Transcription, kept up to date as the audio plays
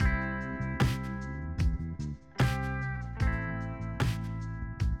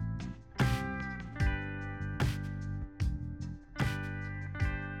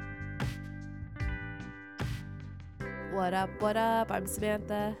What up, what up? I'm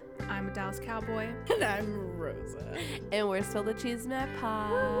Samantha. I'm a Dallas Cowboy. And I'm Rosa. And we're still the Cheese Net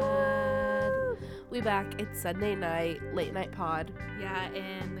Pod. We back. It's Sunday night, late night pod. Yeah,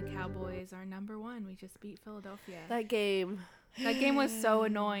 and the Cowboys are number one. We just beat Philadelphia. That game. That game was so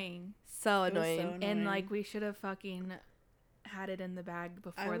annoying. So annoying. So annoying. And, like, we should have fucking had it in the bag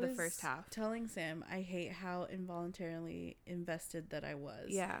before the first half. Telling Sam I hate how involuntarily invested that I was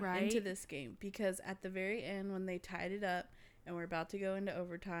Right? into this game, because at the very end when they tied it up and we're about to go into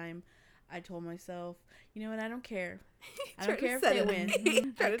overtime, I told myself, you know what, I don't care. I don't care if they win,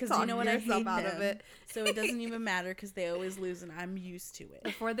 because you know what, I hate them. out of it. So it doesn't even matter because they always lose and I'm used to it.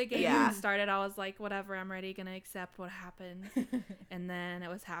 Before the game Yeah. started, I was like, whatever, I'm ready, gonna accept what happened. And then it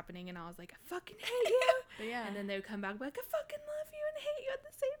was happening, and I was like, I fucking hate you. But yeah, And then they would come back like, I fucking love you and hate you at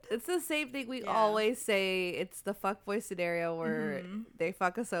the same time. It's the same thing we Yeah. always say. It's the fuckboy scenario where Mhm. they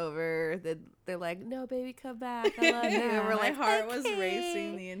fuck us over. Then they're like, no, baby, come back. I love you. Yeah. And we're my like, heart was okay.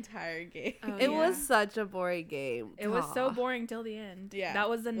 racing the entire game. Oh, It yeah. was such a boring game. It was so Aw. boring till the end. Yeah, That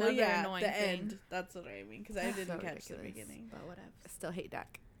was another the annoying thing. end. That's what I mean, because I That's didn't so catch the ridiculous. beginning. But whatever. I still hate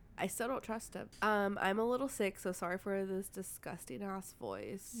Dak. I still don't trust him. I'm a little sick, so sorry for this disgusting ass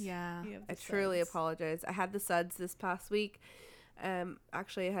voice. Yeah. You have I the truly suds. apologize. I had the suds this past week.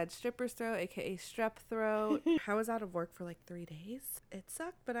 Actually, I had stripper's throat, aka strep throat. I was out of work for like 3 days. It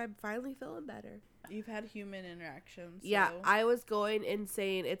sucked, but I'm finally feeling better. You've had human interactions. Yeah, so- I was going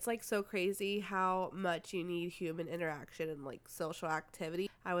insane. It's like so crazy how much you need human interaction and like social activity.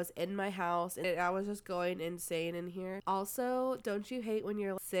 I was in my house and I was just going insane in here. Also, don't you hate when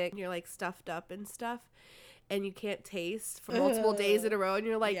you're sick and you're like stuffed up and stuff and you can't taste for multiple days in a row and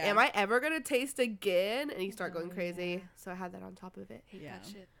you're like, Yeah. am I ever going to taste again? And you start going Oh, crazy. yeah. So I had that on top of it. Hate Yeah. that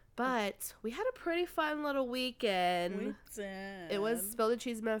shit. But we had a pretty fun little weekend. We did. It was Spill the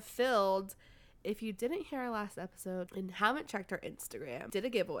Cheese Man filled. If you didn't hear our last episode and haven't checked our Instagram, did a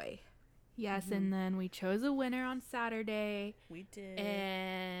giveaway. Yes, and then we chose a winner on Saturday, We did.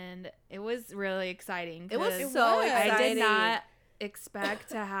 and it was really exciting. It was 'cause so was. exciting. I did not expect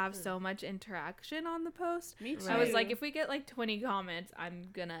to have so much interaction on the post. Me too. I was like, if we get like 20 comments, I'm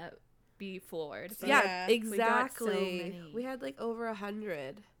gonna be floored. But Yeah, Yeah. We got so exactly. many. We had like over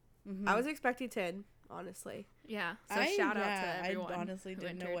 100. Mhm. I was expecting 10, honestly. yeah, so shout out to everyone. I honestly who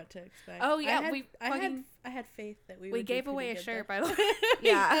didn't know entered. what to expect. Oh, yeah, I had faith that we We would do gave away a pretty shirt, good by the way.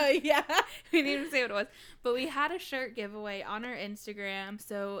 Yeah. yeah. We didn't even say what it was, but we had a shirt giveaway on our Instagram.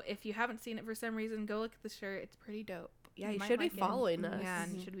 So if you haven't seen it for some reason, go look at the shirt. It's pretty dope. Yeah, you might should be like it. following us. Yeah,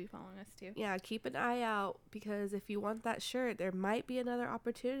 and you Mhm. should be following us too. Yeah, keep an eye out because if you want that shirt, there might be another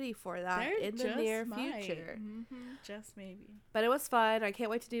opportunity for that There in the just near might. future. Mm-hmm. Just maybe. But it was fun. I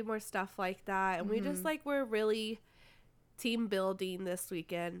can't wait to do more stuff like that. And we just Mhm. we're really team building this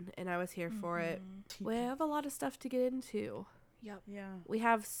weekend, and I was here for it. We have a lot of stuff to get into. Yep. Yeah. We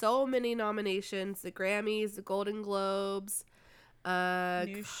have so many nominations: the Grammys, the Golden Globes,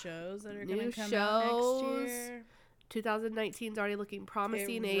 New shows that are new going to come shows. out next year. 2019 is already looking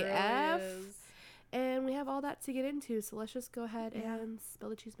promising It really AF. is. And we have all that to get into, so let's just go ahead Yeah. and spill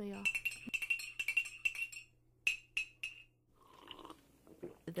the cheese, y'all.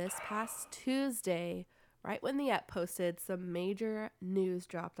 This past Tuesday, right when the app posted, some major news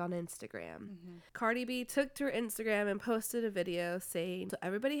dropped on Instagram. Cardi B took to her Instagram and posted a video saying, so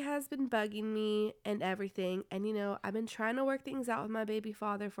everybody has been bugging me and everything, and I've been trying to work things out with my baby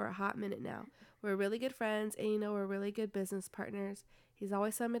father for a hot minute now. We're really good friends, and we're really good business partners. He's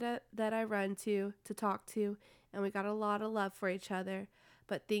always somebody that I run to talk to, and we got a lot of love for each other,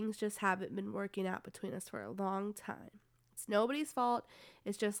 but things just haven't been working out between us for a long time. It's nobody's fault.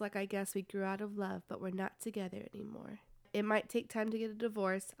 It's just like I guess we grew out of love, but we're not together anymore. It might take time to get a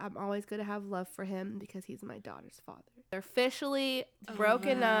divorce. I'm always going to have love for him because he's my daughter's father. They're officially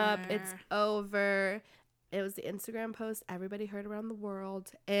broken up. It's over. It was the Instagram post everybody heard around the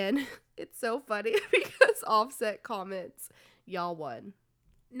world. And it's so funny because Offset comments, y'all won.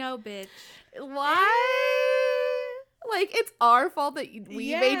 No, bitch. Why? Like, it's our fault that we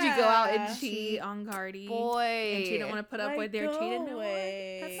made you go out and Yeah. cheat. On Cardi. Boy. And she didn't want to put up Like, with their go cheating. No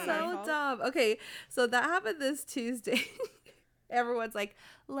away. That's not So our fault. dumb. Okay, so that happened this Tuesday. Everyone's like,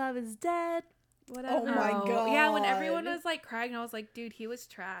 love is dead. Whatever. Oh my Yeah, when everyone God. was like crying, I was like, dude, he was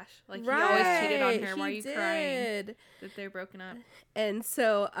trash. Like, he always cheated on her. Why are you crying did. that they're broken up? And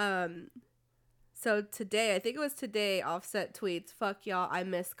so, so today, I think it was today, Offset tweets, fuck y'all, I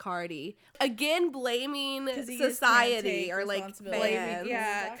miss Cardi. Again, blaming 'Cause he just society can't take or like responsibility. fans.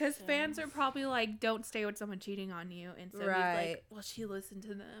 Yeah, because Actions. fans are probably like, don't stay with someone cheating on you. And so he's Right. like, well, she listened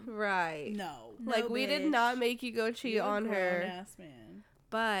to them. Right. No. Like, we did bitch. not make you go cheat You're a on her. grown-ass man.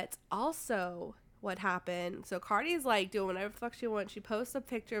 But also, what happened. So Cardi's like doing whatever the fuck she wants. She posts a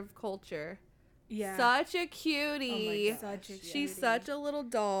picture of Culture. Yeah. Such a cutie. Oh my gosh, Such a cutie. She's such a little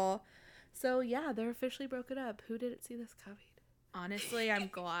doll. So yeah, they're officially broken up. Who didn't see this coming? Honestly, I'm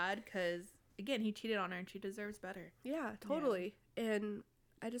glad because, again, he cheated on her and she deserves better. Yeah, totally. And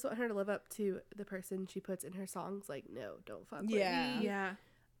I just want her to live up to the person she puts in her songs. Like, no, don't fuck with me. Yeah.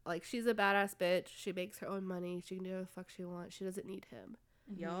 Like, she's a badass bitch. She makes her own money. She can do what the fuck she wants. She doesn't need him.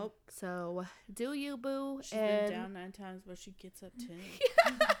 Yup. So, do you, boo? She's been down 9 times, but she gets up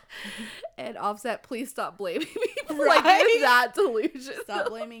 10. And Offset, please stop blaming me. Right? Like, you're that delusional. Stop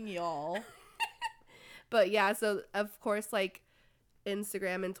blaming y'all. But yeah, so of course, like,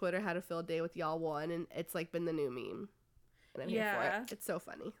 Instagram and Twitter had a field day with y'all won, and it's like been the new meme. And I'm here for it. It's so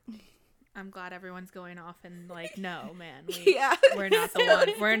funny. I'm glad everyone's going off and like, no, man, we're not the one.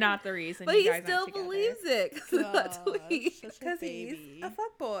 We're not the reason. But you he guys still aren't believes it because he's a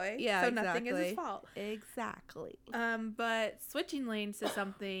fuckboy. Yeah, so exactly. nothing is his fault. Exactly. But switching lanes to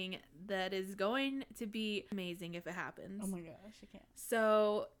something that is going to be amazing if it happens. Oh my gosh, I can't.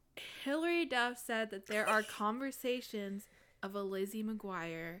 So Hillary Duff said that there are conversations of a Lizzie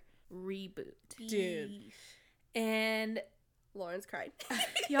McGuire reboot. Dude. And Lauren's cried.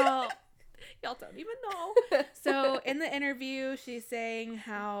 y'all don't even know. So in the interview, she's saying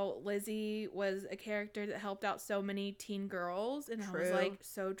how Lizzie was a character that helped out so many teen girls. And I was True. like,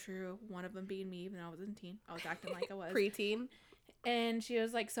 so true. One of them being me, even though I wasn't teen. I was acting like I was. Preteen. And she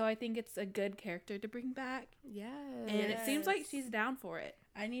was like, so I think it's a good character to bring back. Yeah. And it seems like Yes. she's down for it.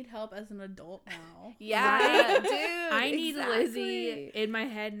 I need help as an adult now. Yeah, Right? dude. I need Lizzie exactly. in my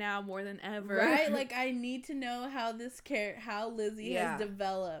head now more than ever. Right? Like, I need to know how how Lizzie Yeah. has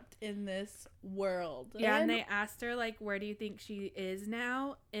developed in this world. Yeah, and And- they asked her, like, where do you think she is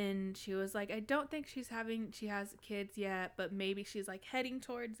now? And she was like, I don't think she has kids yet, but maybe she's, like, heading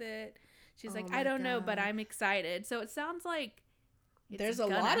towards it. She's Oh like, my I don't know, but God. I'm excited. So it sounds like it's There's a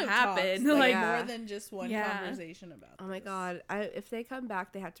gonna lot of happen. talks, like, Yeah. more than just one Yeah. conversation about Oh my this. god. If they come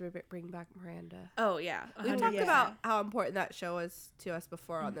back, they have to bring back Miranda. oh, yeah. We 100%. talked Yeah. about how important that show was to us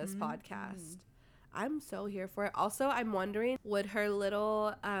before on this Mhm. podcast. I'm so here for it. Also, I'm wondering, would her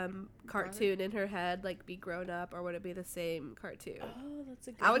little cartoon in her head like be grown up, or would it be the same cartoon? Oh, that's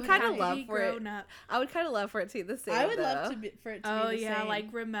a good I would one. kinda Have love he for it. grown up? I would kind of love for it to be the same. I would though. love for it to Oh, be the yeah. same. Like,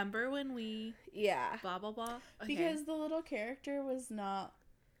 remember when we Yeah. blah, blah, blah? Okay. Because the little character was not.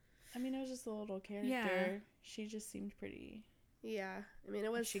 I mean, it was just a little character. Yeah. She just seemed pretty. Yeah. I mean,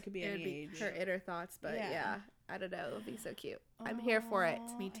 it was. She could be it any would be age. her inner thoughts, but yeah. Yeah. I don't know. It would be so cute. I'm here for it.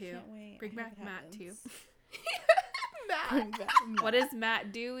 Aw, Me I too. can't wait. Bring I hope back it Matt, too. happens. Matt. Bring back What Matt. is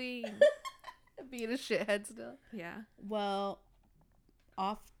Matt doing? Being a shithead still. Yeah. Well,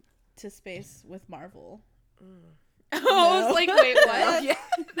 off to space with Marvel. I was like, wait, what? Yeah.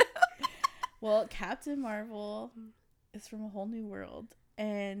 Well, Captain Marvel is from a whole new world,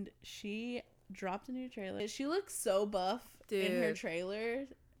 and she dropped a new trailer. She looks so buff in her Dude. trailer.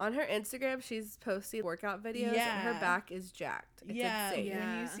 On her Instagram, she's posting workout videos, and her Yeah. back is jacked. It's Yeah, insane. Yeah.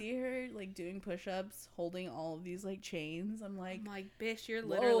 when you see her like doing push-ups, holding all of these like chains, I'm like, I'm like, bitch, you're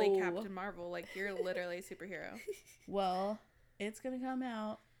literally Whoa. Captain Marvel. Like, you're literally a superhero. well, it's gonna come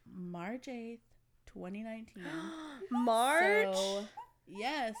out March 8th, 2019. March. So,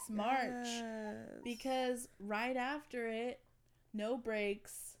 yes, March. Yes. Because right after it, no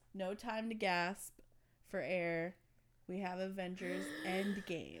breaks, no time to gasp for air. We have Avengers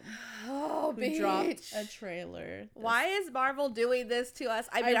Endgame. Oh, Who dropped bitch. a trailer. Why is Marvel doing this to us?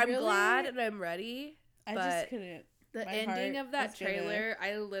 I mean, I'm really- glad and I'm ready. I but- just couldn't. The My ending heart of that was gonna- trailer,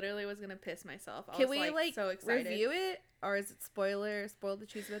 I literally was gonna piss myself. I Can was we like so excited. review it, or is it spoil the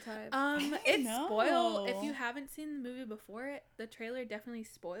choose of the time? It's know. spoiled. If you haven't seen the movie before it, the trailer definitely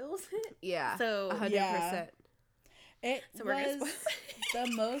spoils it. Yeah. So 100%. It So we're gonna was spoil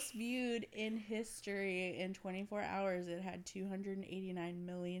the most viewed in history in 24 hours. It had 289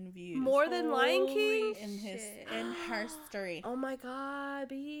 million views. More than Lion King. in shit. history. Oh my god,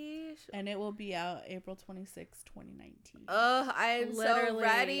 bitch. And it will be out April 26, 2019. Ugh, I'm so Literally.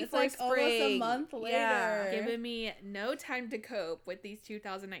 ready It's for like spring. almost a month later. Yeah. Giving me no time to cope with these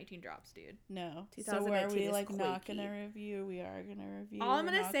 2019 drops, dude. No. So 2019 are we is like not quakey. gonna review? We are gonna review. All I'm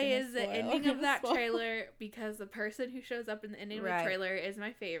We're gonna not say is the spoil. ending We're of gonna that spoil. trailer, because the person who shows up in the ending of Right. the trailer is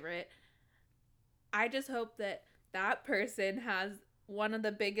my favorite. I just hope that that person has one of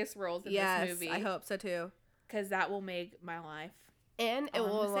the biggest roles in Yes, this movie. I hope so too. Because that will make my life. And it All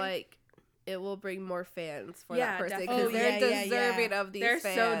I'm will gonna say. like it will bring more fans for Yeah, that person definitely. because Oh, they're yeah, yeah, deserving yeah. of these They're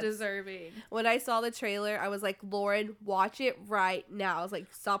fans. so deserving. When I saw the trailer, I was like, Lauren, watch it right now. I was like,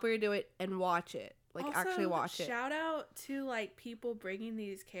 stop what you're doing and watch it. like also, actually watch it. Shout out to like people bringing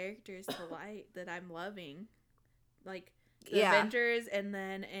these characters to light that I'm loving, like the Avengers, and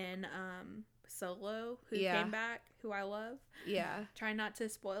then in Solo, who came back, who I love. Yeah. Try not to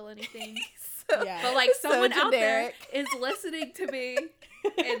spoil anything. Yeah. But like someone out there is listening to me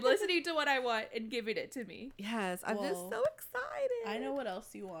and listening to what I want and giving it to me. Yes, I'm just so excited. I know what else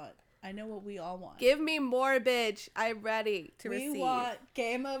you want. I know what we all want. Give me more, bitch. I'm ready to receive. We want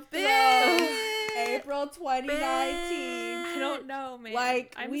Game of Thrones, April 2019. I don't know, man.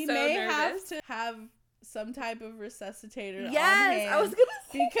 Like, we so may nervous. have to have some type of resuscitator on Yes, hand. I was gonna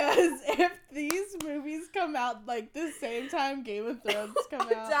say. Because if these movies come out like the same time Game of Thrones come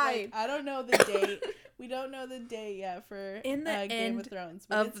out, like, I don't know the date. We don't know the date yet for in the Game of Thrones,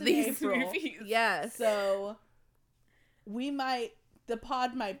 but it's these in April. movies. Yes. So the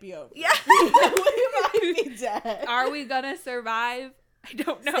pod might be over. Yeah. We might be dead. Are we gonna survive? I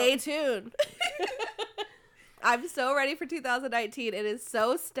don't know. Stay tuned. I'm so ready for 2019. It is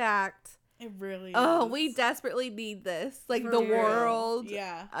so stacked. It really is. Oh, we desperately need this. Like For the real. world.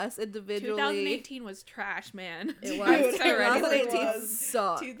 Yeah. Us individually. 2018 was trash, man. It was. I'm so ready for 2018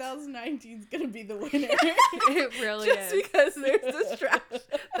 sucked. 2019 is gonna be the winner. It really Just is. because there's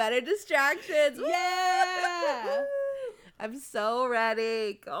better distractions. Yeah. I'm so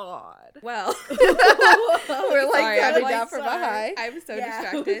ready. God. Well, We're like Sorry, coming I'm down like, from sorry. behind. I'm so Yeah,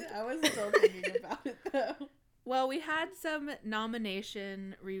 distracted. I was still thinking about it though. Well, we had some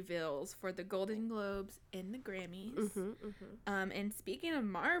nomination reveals for the Golden Globes and the Grammys. And speaking of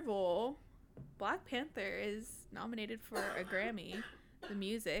Marvel, Black Panther is nominated for a Grammy. The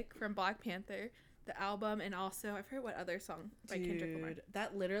music from Black Panther, the album, and also I forget what other song by Kendrick Lamar.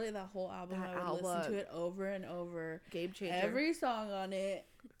 That whole album, That I would listen album. to it over and over. Game changer. Every song on it,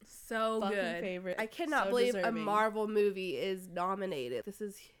 So fucking good. favorite. I cannot So believe deserving. a Marvel movie is nominated. This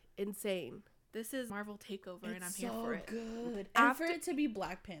is insane. This is Marvel Takeover, and I'm It's here so for it. good. After- And for it to be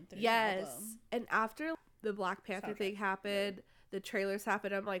Black Panther. Yes. album. And after the Black Panther thing happened, the trailers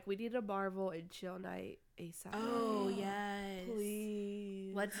happened, I'm like, we need a Marvel and chill night ASAP. Oh, yes.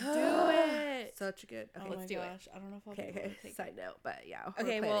 Please. Let's do it. Such good. Oh Okay, my let's do it. gosh. I don't know if I'll be okay, able okay. to take Side note, but yeah. we're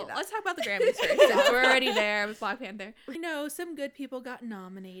Okay, planning well, that. let's talk about the Grammys first, since we're already there with Black Panther. I know some good people got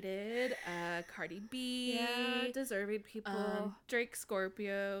nominated. Cardi B. Yeah, deserving people. Drake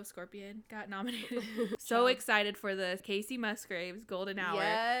Scorpion got nominated. So excited for this. Casey Musgraves, Golden Hour,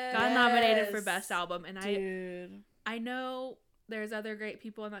 got nominated for Best Album. And Dude. I know there's other great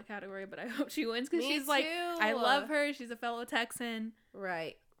people in that category, but I hope she wins because Me she's like, too. I love her. She's a fellow Texan.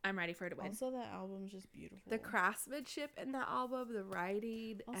 Right. I'm ready for her to win. Also, that album's just beautiful. The craftsmanship in the album, the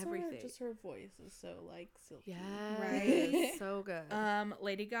writing, Also, everything. just her voice is so, like, silky. Yes. Right. So good.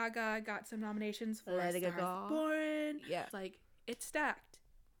 Lady Gaga got some nominations for Lady Star is Gaga. Born. Yeah. It's like, it's stacked.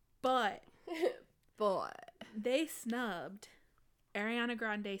 But Boy. they snubbed Ariana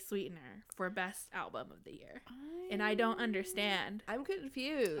Grande Sweetener for Best Album of the Year. And I don't understand. I'm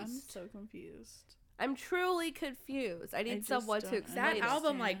confused. I'm so confused. I'm truly confused. I need just someone to don't explain That it.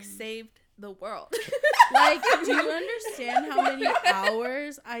 album, like, understand. saved the world. Like, do you understand how many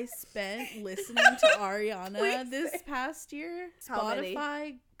hours I spent listening to Ariana this past year? How many?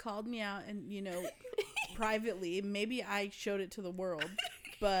 Spotify called me out and, privately, maybe I showed it to the world,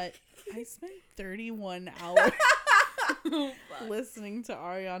 but I spent 31 hours listening to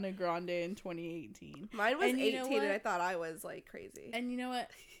Ariana Grande in 2018. Mine was And you know 18 and what? I thought I was like crazy. And you know what?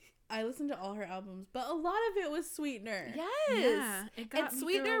 I listened to all her albums, but a lot of it was Sweetener. Yes. Yeah, it got And me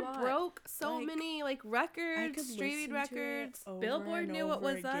Sweetener through a lot. broke so Like, many like I records, could streaming listen to it records. over Billboard and knew what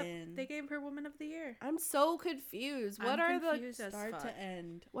over was up. again. They gave her Woman of the Year. I'm so confused. What I'm are confused as Start fuck. to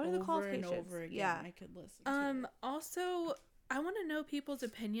end. What are the over qualifications? And over again. Yeah. I could listen to it. Also, I want to know people's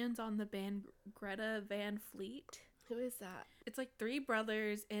opinions on the band Greta Van Fleet. who is that? It's like three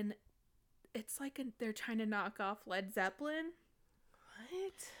brothers, and it's like they're trying to knock off Led Zeppelin.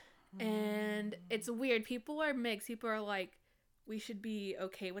 What? And it's weird. People are mixed. People are like, we should be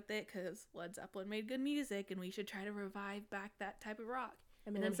okay with it because Led Zeppelin made good music and we should try to revive back that type of rock.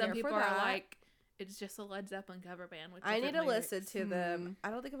 I mean, And then I'm some here people for are that. like, it's just a Led Zeppelin cover band with I need to different lyrics. listen to them. I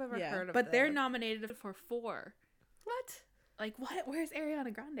don't think I've ever Yeah. heard of But them. they're nominated for 4. What? Like, what? Where's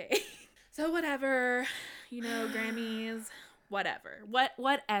Ariana Grande? So whatever, Grammys, whatever.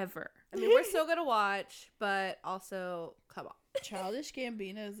 Whatever. I mean, we're still gonna watch, but also, come on. Childish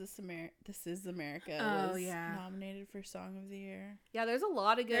Gambino's This Is America Oh, was yeah. nominated for Song of the Year. Yeah, there's a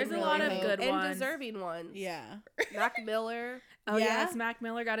lot of good. There's a really lot of good good and ones. deserving ones. Yeah. Mac Miller. Oh, Yeah? yes, Mac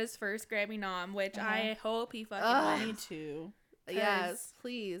Miller got his first Grammy nom, which I hope he fucking Ugh. Me wins. too. Yes,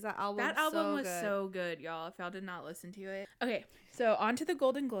 please. That album. That album was good. so good, y'all, if y'all did not listen to it. Okay, so on to the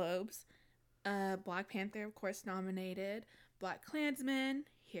Golden Globes. Black Panther, of course, nominated. Black Klansman,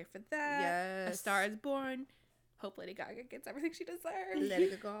 here for that. Yes. A Star is Born. Hope Lady Gaga gets everything she deserves. Lady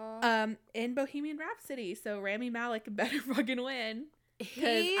Gaga. In Bohemian Rhapsody, so Rami Malek better fucking win.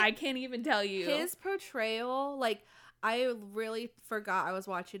 Because I can't even tell you. His portrayal, like, I really forgot I was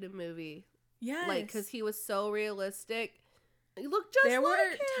watching a movie. Yes. Like, because he was so realistic. He looked just there like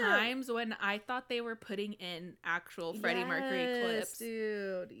were him. times when I thought they were putting in actual Freddie Mercury clips.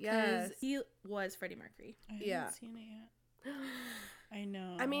 Dude. Yes. He was Freddie Mercury. I haven't seen it yet. I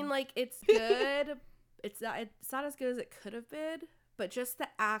know. I mean, like, it's good. It's not as good as it could have been, but just the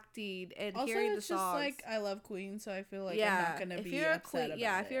acting and also, hearing the it's songs. just like, I love Queen, so I feel like I'm not gonna be upset about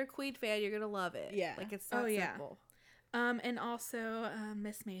it. If you're a Queen fan, you're gonna love it. Yeah. Like, it's that simple. And also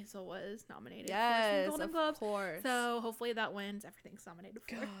Miss Maisel was nominated yes, for some Golden Globes. Of course. So hopefully that wins. Everything's nominated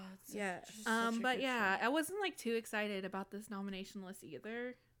for. God, yes. But yeah, I wasn't like too excited about this nomination list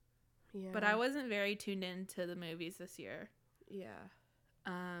either. Yeah. But I wasn't very tuned into the movies this year. Yeah.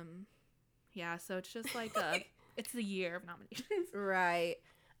 Yeah, so it's just like it's the year of nominations. Right.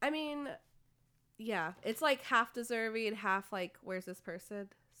 I mean, yeah, it's like half deserving and half like, where's this person?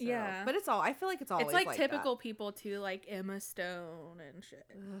 So, yeah. But I feel like it's always like typical that. people too, like Emma Stone and shit.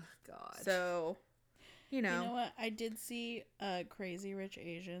 Oh, God. So, you know. You know what? I did see Crazy Rich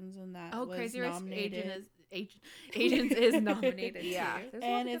Asians, and that was Crazy nominated. Rich Asians is nominated yeah. too.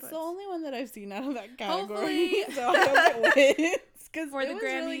 And it's the only one that I've seen out of that category. Hopefully. So I hope it wins. Because For it the was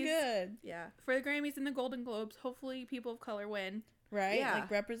Grammys. really good. Yeah. For the Grammys and the Golden Globes, hopefully people of color win. Right? Yeah.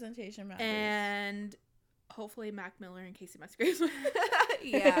 Like, representation matters. And hopefully Mac Miller and Casey Musgraves win.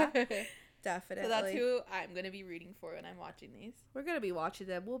 Yeah. Definitely. So that's who I'm going to be rooting for when I'm watching these. We're going to be watching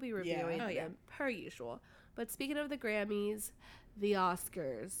them. We'll be reviewing them per usual. But speaking of the Grammys, the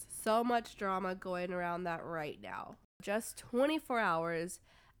Oscars. So much drama going around that right now. Just 24 hours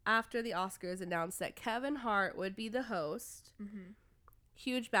after the Oscars announced that Kevin Hart would be the host,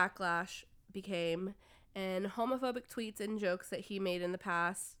 huge backlash became, and homophobic tweets and jokes that he made in the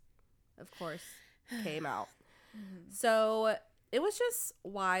past, of course, came out. So it was just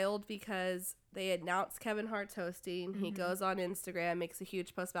wild because they announced Kevin Hart's hosting. He goes on Instagram, makes a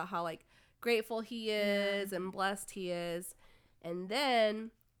huge post about how, like, grateful he is and blessed he is. And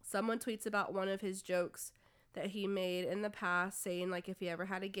then someone tweets about one of his jokes that he made in the past, saying, like, if he ever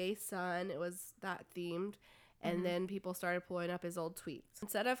had a gay son, it was that themed. And then people started pulling up his old tweets.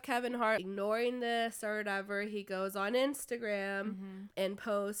 Instead of Kevin Hart ignoring this or whatever, he goes on Instagram and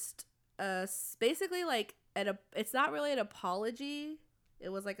posts basically like it's not really an apology. It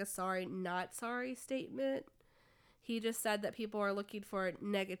was like a sorry, not sorry statement. He just said that people are looking for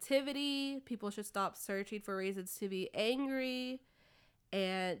negativity. People should stop searching for reasons to be angry,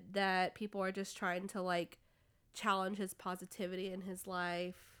 and that people are just trying to, like, challenge his positivity in his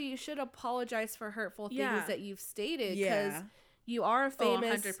life. You should apologize for hurtful things that you've stated, because you are a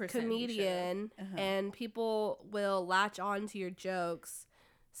famous comedian and people will latch on to your jokes.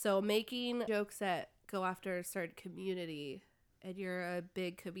 So making jokes that go after a certain community, and you're a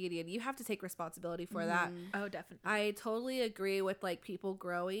big comedian, you have to take responsibility for that. Oh, definitely. I totally agree with, like, people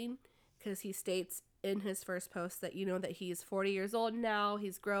growing, because he states in his first post that, you know, that he's 40 years old now,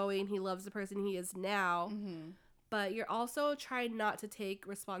 he's growing, he loves the person he is now. But you're also trying not to take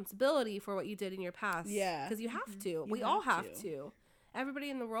responsibility for what you did in your past. Yeah. Because you have to. We all have to. Everybody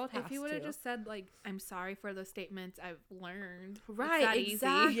in the world has to. If you would have just said, like, I'm sorry for those statements I've learned. Right,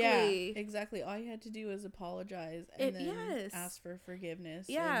 exactly. Yeah, exactly. All you had to do was apologize and then ask for forgiveness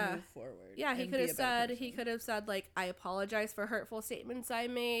and move forward. Yeah, he could have said, like, I apologize for hurtful statements I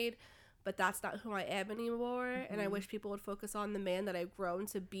made, but that's not who I am anymore, and I wish people would focus on the man that I've grown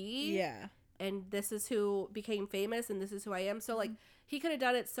to be. Yeah. And this is who became famous, and this is who I am. So, like, he could have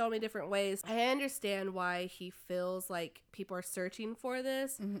done it so many different ways. I understand why he feels like people are searching for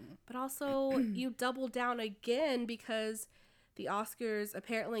this, but also you double down again, because the Oscars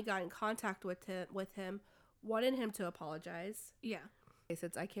apparently got in contact with him, wanted him to apologize. Yeah.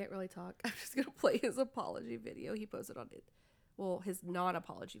 Since I can't really talk, I'm just going to play his apology video he posted on it. Well, his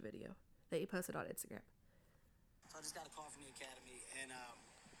non-apology video that he posted on Instagram. So I just got a call from the Academy, and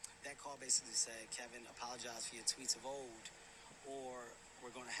that call basically said, Kevin, apologize for your tweets of old, or we're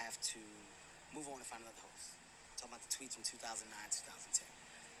going to have to move on and find another host. Talking about the tweets from 2009, 2010.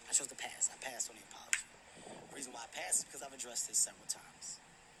 I chose to pass. I passed on the apology. The reason why I passed is because I've addressed this several times.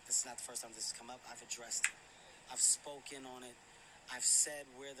 This is not the first time this has come up. I've addressed it. I've spoken on it. I've said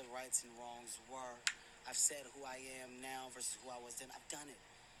where the rights and wrongs were. I've said who I am now versus who I was then. I've done it.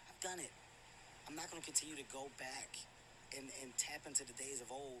 I've done it. I'm not going to continue to go back and tap into the days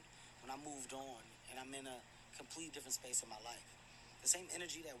of old when I moved on and I'm in a completely different space in my life. The same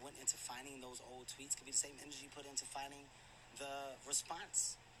energy that went into finding those old tweets could be the same energy put into finding the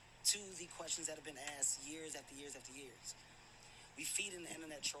response to the questions that have been asked years after years after years. We feed in the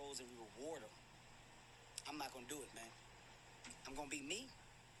internet trolls and we reward them. I'm not going to do it, man. I'm going to be me.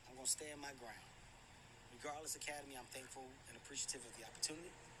 I'm going to stand my ground. Regardless, Academy, I'm thankful and appreciative of the opportunity.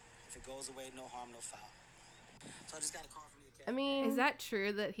 If it goes away, no harm, no foul. So I just got a call from the Academy. I mean, is that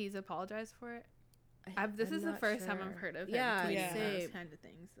true that he's apologized for it? This is the first time I've heard of him tweeting those kind of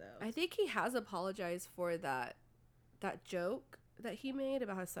things, though. I think he has apologized for that joke that he made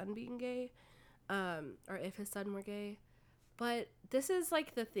about his son being gay, or if his son were gay. But this is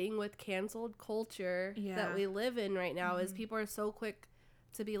like the thing with canceled culture that we live in right now is people are so quick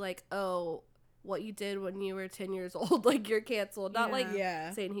to be like, oh, what you did when you were 10 years old, like you're canceled. Not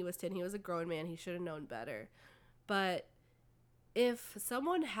saying he was 10. He was a grown man. He should have known better. But if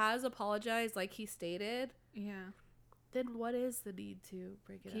someone has apologized like he stated, then what is the need to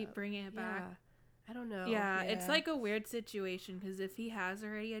keep bringing it back? I don't know. Yeah, it's like a weird situation because if he has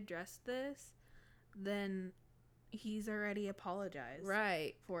already addressed this, then he's already apologized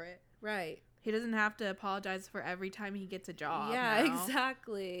for it. Right. He doesn't have to apologize for every time he gets a job. Yeah, now.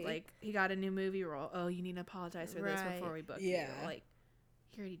 Exactly. Like, he got a new movie role. Oh, you need to apologize for this before we book you. Like,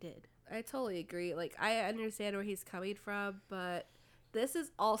 he already did. I totally agree. Like, I understand where he's coming from, but this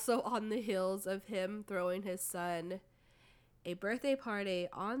is also on the heels of him throwing his son a birthday party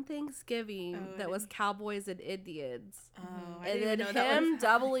on Thanksgiving that was Cowboys and Indians. And then him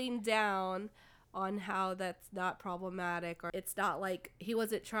doubling down on how that's not problematic, or it's not like he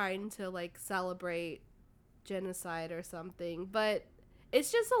wasn't trying to like celebrate genocide or something, but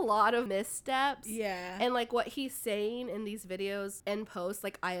it's just a lot of missteps. Yeah. And like what he's saying in these videos and posts,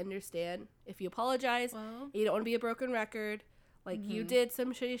 like I understand if you apologize, you don't want to be a broken record. Like you did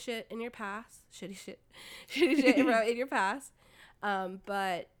some shitty shit in your past, shitty shit in your past.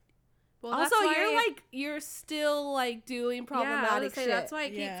 But also you're still like doing problematic shit. That's why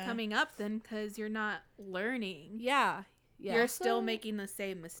it keeps coming up then, because you're not learning. Yeah. You're still making the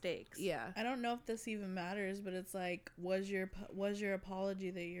same mistakes. Yeah. I don't know if this even matters, but it's like, was your apology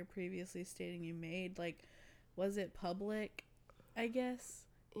that you're previously stating you made, like, was it public, I guess,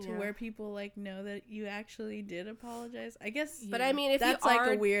 to where people like know that you actually did apologize? I guess. But I mean, if that's you are,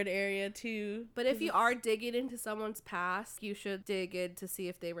 like a weird area too. But if you are digging into someone's past, you should dig in to see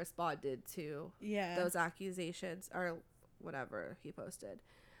if they responded to those accusations or whatever he posted.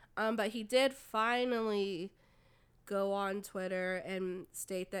 But he did finally go on Twitter and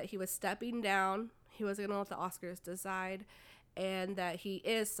state that he was stepping down. He was going to let the Oscars decide, and that he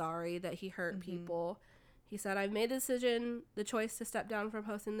is sorry that he hurt people. He said, I've made the choice to step down from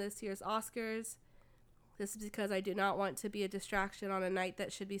hosting this year's Oscars. This is because I do not want to be a distraction on a night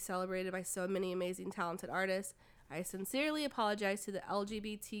that should be celebrated by so many amazing, talented artists. I sincerely apologize to the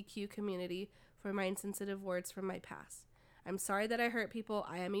LGBTQ community for my insensitive words from my past. I'm sorry that I hurt people.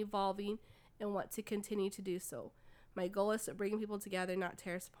 I am evolving and want to continue to do so. My goal is to bring people together, not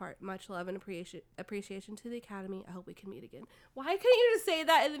tear us apart. Much love and appreciation to the Academy. I hope we can meet again. Why couldn't you just say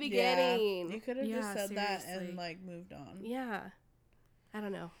that in the beginning? Yeah, you could have just said that and like moved on. Yeah. I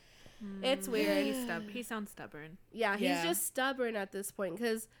don't know. It's weird. He sounds stubborn. Yeah, he's just stubborn at this point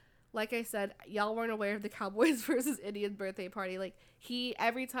because, like I said, y'all weren't aware of the Cowboys versus Indian birthday party. Like,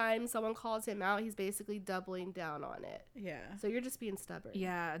 every time someone calls him out, he's basically doubling down on it. Yeah. So you're just being stubborn.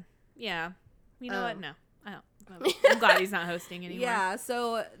 Yeah. Yeah. You know what? No. I don't. I'm glad he's not hosting anymore. Yeah,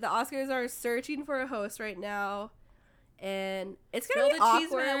 so the Oscars are searching for a host right now, and it's gonna be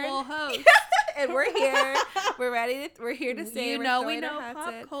awkward. We'll host. And we're here. We're ready. We're here to say. We know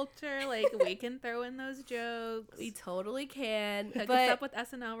pop culture. Like, we can throw in those jokes. We totally can. Hook us up with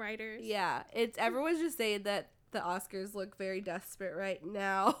SNL writers. Yeah, everyone's just saying that the Oscars look very desperate right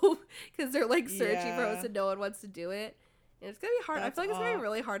now because they're like searching for hosts and no one wants to do it. And it's going to be hard. I feel like it's going to be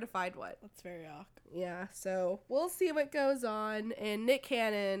really hard to find one. That's very awkward. Yeah, so we'll see what goes on. And Nick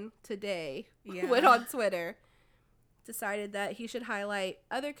Cannon today went on Twitter, decided that he should highlight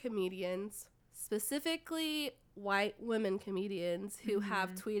other comedians, specifically white women comedians who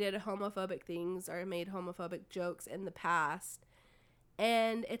have tweeted homophobic things or made homophobic jokes in the past.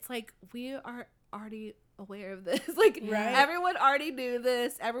 And it's like, we are already aware of this. Like, everyone already knew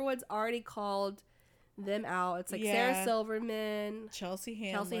this. Everyone's already called them out. It's like Sarah Silverman, Chelsea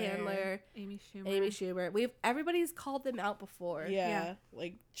Handler, Amy Schumer. Everybody's called them out before. Yeah.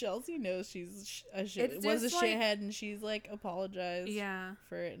 Like, Chelsea knows she's a shithead, and she's like apologized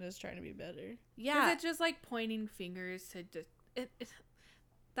for it and is trying to be better. Yeah, it's just like pointing fingers to just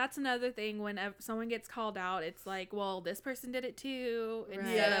That's another thing. When someone gets called out, it's like, well, this person did it too. Right.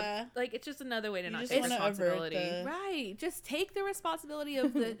 Instead Yeah. of, like, it's just another way to You not just take wanna avert responsibility. the- Right. Just take the responsibility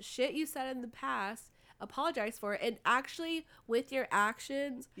of the shit you said in the past, apologize for it, and actually, with your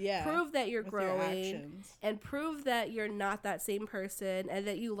actions, Yeah. prove that you're With your growing actions. and prove that you're not that same person and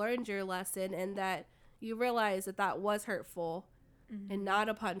that you learned your lesson and that you realize that that was hurtful and not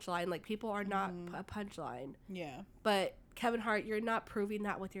a punchline. Like, people are not a punchline. Yeah. But Kevin Hart, you're not proving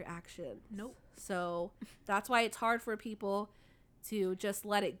that with your actions. Nope. So that's why it's hard for people to just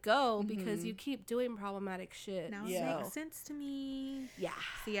let it go because you keep doing problematic shit. Now Yeah. it makes sense to me. Yeah.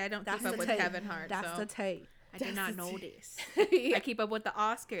 See, I don't That's keep up the with tape. Kevin Hart, That's so the tape. I did not the know tea. this. yeah. I keep up with the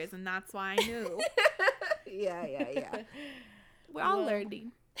Oscars, and that's why I knew. yeah. We're all Well,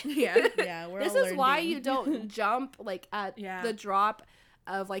 learning. Yeah. Yeah, we're This all is why learning. you don't jump like at Yeah. the drop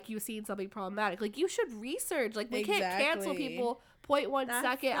of like you seen something problematic. Like, you should research. Like, we can't cancel Exactly. people 0.1 That's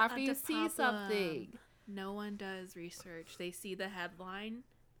second the after you other see something. No one does research. They see the headline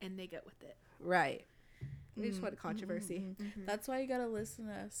and they get with it. Right. We just want controversy. That's why you gotta listen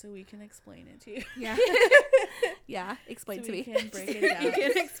to us so we can explain it to you. Yeah. Yeah, explain So to we me. can break it down. You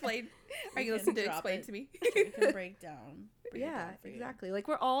can explain. Are you We listening can to drop explain it. to me? We can break it down for Yeah, you. exactly. Like,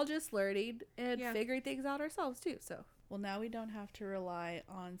 we're all just learning and Yeah. figuring things out ourselves too. So Well, now we don't have to rely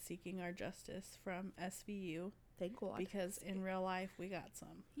on seeking our justice from SVU thank God. because in real life we got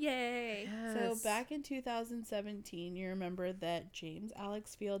some. Yay. So back in 2017, you remember that James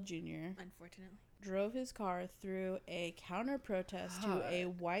Alex Field Jr. Unfortunately. drove his car through a counter protest to a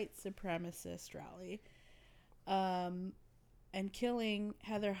white supremacist rally, and killing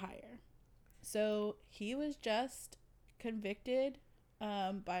Heather Heyer. So he was just convicted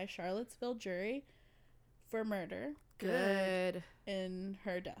by a Charlottesville jury for murder Good. in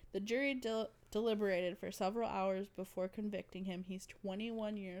her death. The jury deliberated for several hours before convicting him. He's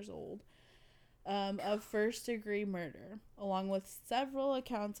 21 years old. Of first-degree murder, along with several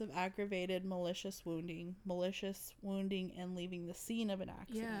accounts of aggravated malicious wounding, and leaving the scene of an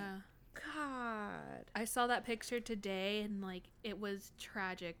accident. Yeah. God. I saw that picture today and like it was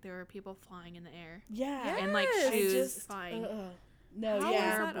tragic. There were people flying in the air. Yeah. And like Yes. shoes flying. No, How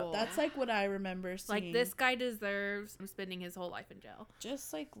yeah. is that- That's like what I remember seeing. Like this guy deserves spending his whole life in jail.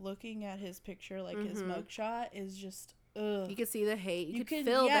 Just like looking at his picture, like his mugshot is just, You can see the hate. You, You can can-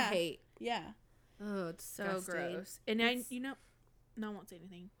 feel yeah. the hate. yeah. Oh, it's So disgusting. gross. And It's- no, I won't say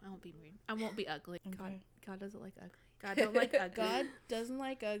anything. I won't be rude. I won't be ugly. Okay. God doesn't like ugly. God don't like ugly. God doesn't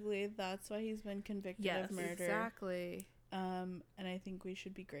like ugly. That's why he's been convicted Yes, of murder. Exactly. And I think we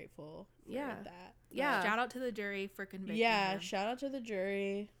should be grateful for Yeah. that. Yeah. Shout out to the jury for convicting Yeah, him. shout out to the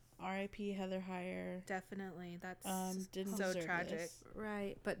jury. R.I.P. Heather Heyer. Definitely. That's Didn't so deserve tragic. this.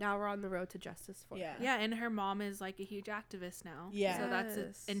 Right. But now we're on the road to justice for Yeah. her. Yeah, and her mom is like a huge activist now. Yeah. So that's it.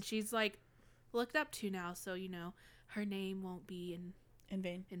 Yes. And she's like looked up to now, so you know her name won't be In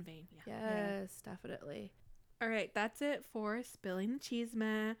vain. in vain. Yeah. Yes, definitely. All right, that's it for Spilling the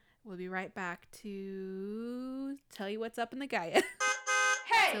Cheesemeh. We'll be right back to tell you what's up in the Gaia.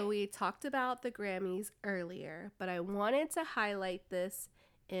 So we talked about the Grammys earlier, but I wanted to highlight this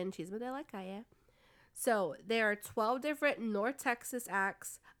in Chisme de la Calle. So there are 12 different North Texas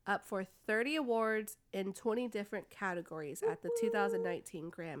acts up for 30 awards in 20 different categories at the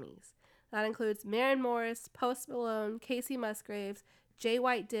 2019 Grammys. That includes Maren Morris, Post Malone, Casey Musgraves, Jay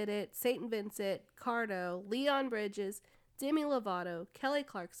White Did It, St. Vincent, Cardo, Leon Bridges, Demi Lovato, Kelly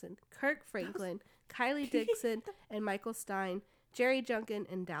Clarkson, Kirk Franklin, Kylie Dixon, and Michael Stein, Jerry Junkin,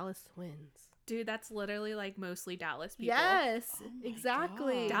 and Dallas Twins. Dude, that's literally like mostly Dallas people. Yes, Oh my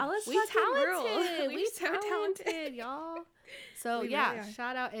exactly. God. Dallas we fucking talented. rule. We We so talented. talented, y'all. So We yeah, really are.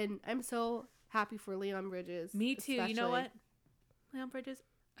 shout out, and I'm so happy for Leon Bridges. Me too. You know especially. what? Leon Bridges,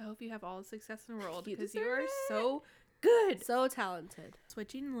 I hope you have all the success in the world You because you deserve are it. so good. So talented.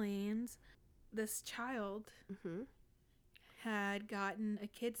 Switching lanes, this child Mm-hmm. had gotten a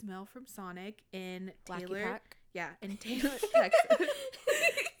kid's meal from Sonic in Wacky Taylor. Pack. Yeah, in Taylor, Texas.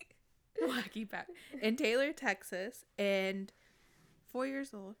 Wacky Pack. In Taylor, Texas, and 4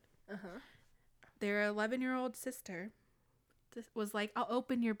 years old. Uh-huh. Their 11-year-old sister was like, I'll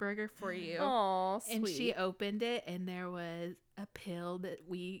open your burger for you. Aw, sweet. And she opened it, and there was a pill that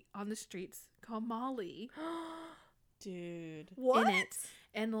we on the streets call Molly Dude. What? in it.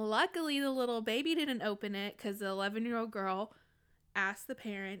 And luckily, the little baby didn't open it because the 11-year-old girl asked the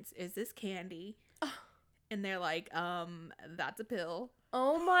parents, "Is this candy?" And they're like, that's a pill."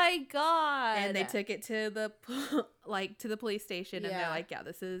 Oh my god. And they took it to the to the police station, and Yeah. they're like, "Yeah,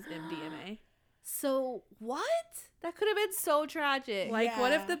 this is MDMA." So what? That could have been so tragic. Like,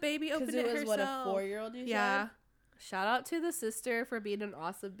 what if Yeah. the baby Because opened it it was herself? what, a 4-year-old you Yeah. said? Shout out to the sister for being an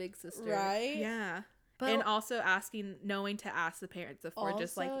awesome big sister. Right? Yeah. But And also knowing to ask the parents before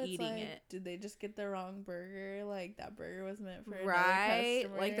just like Also, it's eating like, it. Did they just get the wrong burger? Like that burger was meant for right, another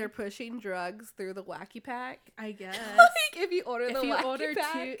customer. like they're pushing drugs through the wacky pack. I guess. Like if you order if the you wacky order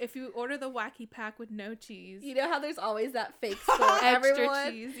pack, if you order the wacky pack with no cheese, you know how there's always that fake store. extra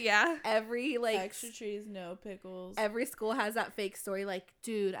Everyone, cheese, yeah. every like extra cheese, no pickles. every school has that fake story. Like,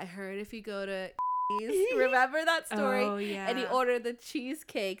 dude, I heard if you go to remember that story? Oh yeah. And you order the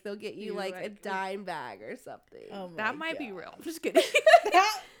cheesecake, they'll get you You, like a like, dime bag or something. Oh my that might be God. real. I'm just kidding.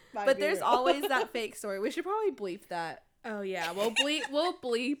 That might But be there's real. always that fake story. We should probably bleep that Oh yeah, we'll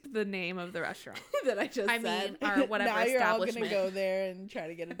bleep the name of the restaurant. that I just I said. mean, or whatever now you're all gonna establishment. go there and try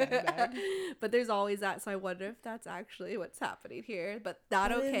to get a dime bag. But there's always that, so I wonder if that's actually what's happening here. But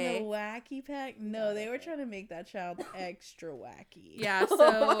not But okay. in the wacky pack? No, they were trying to make that child extra wacky. Yeah, Oh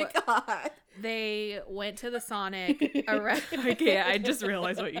so my god. they went to the Sonic around. Okay, I just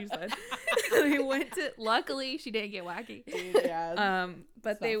realized what you said. They went to. Luckily, she didn't get wacky. Dude, yeah.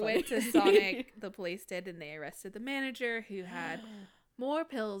 But It's they not went to funny. Sonic. The police did, and they arrested the manager who had more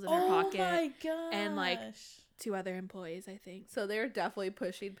pills in her pocket. my gosh. and, like, 2 other employees, I think. So they're definitely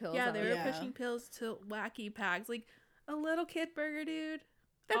pushing pills. Yeah, out. they were Yeah. pushing pills to wacky packs, like a little kid burger, dude.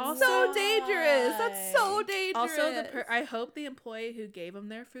 That's Also- so dangerous. That's so dangerous. Also, I hope the employee who gave them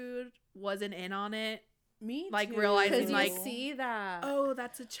their food wasn't in on it. Me like, too. realizing, because you like, see that. Oh,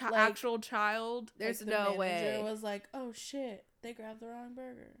 that's a Like- actual child. There's the no manager way. was like, oh shit, they grabbed the wrong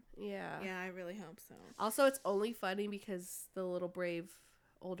burger. Yeah. Yeah, I really hope so. Also, it's only funny because the little brave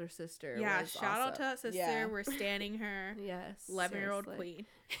older sister. Yeah, was shout out also- to that sister. Yeah. We're standing her. Yes. 11-year-old seriously.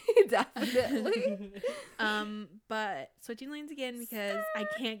 queen. Definitely. But switching lanes again because I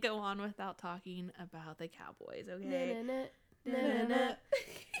can't go on without talking about the Cowboys, okay?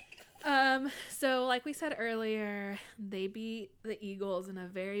 So like we said earlier, they beat the Eagles in a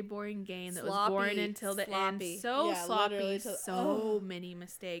very boring game that was boring Sloppy, until the sloppy. end. So Yeah, sloppy, literally till- so many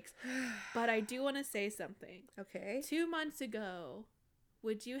mistakes. But I do want to say something. Okay. 2 months ago,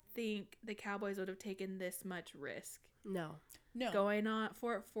 would you think the Cowboys would have taken this much risk? No. No. Going on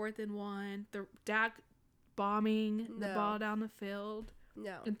for 4th and 1, the Dak bombing the No. ball down the field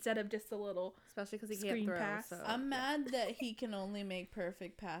No. instead of just a little. Especially because he Screen can't throw. pass. So. I'm mad that he can only make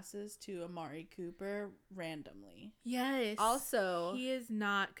perfect passes to Amari Cooper randomly. Yes. Also, he is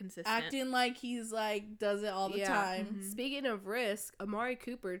not consistent. Acting like he's like does it all the Yeah. time. Mhm. speaking of risk,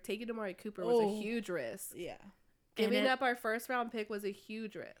 taking Amari Cooper was a Oh. huge risk. Yeah. Giving it- up our first round pick was a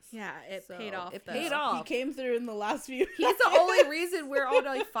huge risk. Yeah, it So, paid off. It though. paid He off. came through in the last few. He's the only reason we're on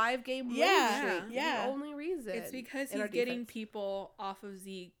a 5-game winning Yeah, streak. yeah. The only reason. It's because in he's our getting defense. people off of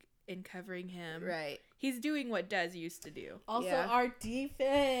Zeke and covering him. Right. He's doing what Dez used to do. Also, Yeah. our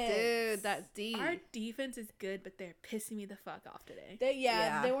defense, Dude, that's deep. Our defense is good, but they're pissing me the fuck off today.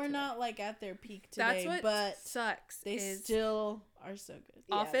 Yeah. they were not like at their peak today, That's what but sucks. they is still are so good.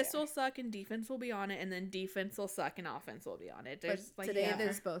 Yeah, offense they are. will suck and defense will be on it, and then defense will suck and offense will be on it. But There's like today never-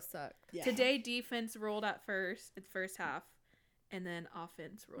 this both sucked. Yeah. Today defense rolled at first half, and then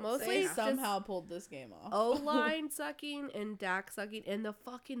offense rolled. Mostly they second half. some- somehow pulled this game off. O line sucking and Dak sucking and the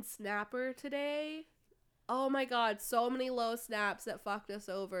fucking snapper today. Oh my god, so many low snaps that fucked us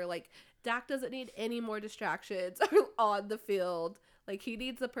over. Like Dak doesn't need any more distractions on the field. Like he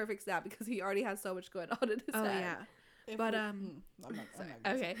needs the perfect snap because he already has so much going on in his Oh head. yeah. If but, we- um, I'm not sorry.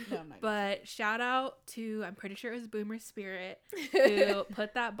 gonna Okay, say- no, I'm not gonna But shout out to, I'm pretty sure it was Boomer Spirit who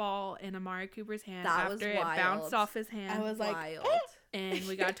put that ball in Amari Cooper's hand That was after it wild. bounced off his hand. I was like, Wild. and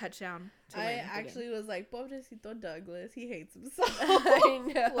we got a touchdown. To I win the game. actually was like, Pobrecito Douglas. He hates himself. I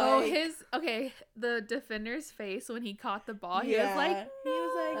know. Oh, Like, the defender's face when he caught the ball, he yeah. was like, he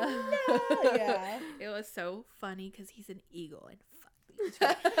was like, no. Yeah. it was so funny because he's an Eagle and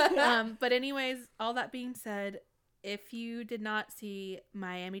fuck. But anyways, all that being said, if you did not see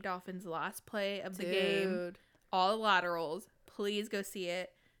Miami Dolphins' last play of the game, Dude. all the laterals, please go see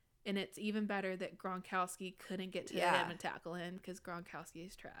it. And it's even better that Gronkowski couldn't get to Yeah. him and tackle him because Gronkowski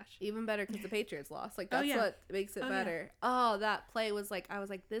is trash. Even better because the Patriots lost. Like Oh, that's yeah. what makes it Oh, yeah. better. Oh, that play was like I was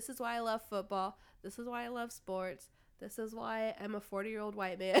like, this is why I love football. This is why I love sports. This is why I'm a 40-year-old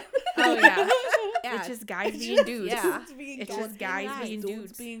white man. Oh, yeah. Yeah. It's just guys being Just- dudes. Yeah. being It's just guys being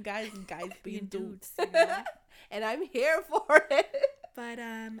dudes. being guys and guys being dudes. you know? And I'm here for it. But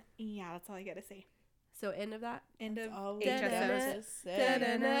yeah, that's all I gotta say. So end of that. End of All we HSO. gotta say.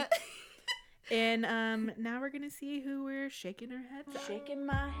 Da-da-da. And now we're gonna see who we're shaking our heads at. Shaking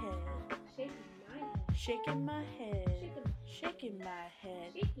my head. Shaking my head. Shaking my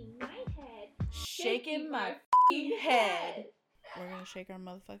head. Shaking my f***ing head. We're gonna shake our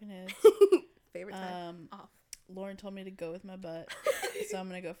motherfucking heads. Favorite time. Off. Lauren told me to go with my butt, so I'm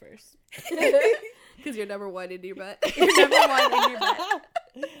gonna go first. Because you're number one in your butt. You're number one in your butt.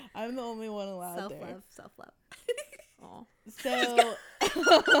 I'm the only one allowed there. Self-love. Aw. So,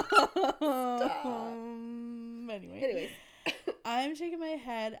 anyway, I'm shaking my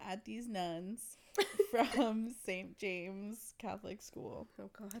head at these nuns from St. James Catholic School Oh,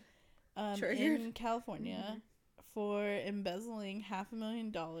 God. in California for embezzling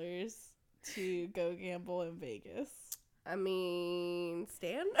 $500,000 to go gamble in Vegas. I mean,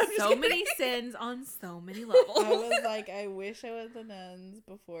 Stan? So many sins on so many levels. I was like, I wish I was the nuns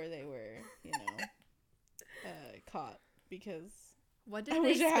before they were, caught, because What I did they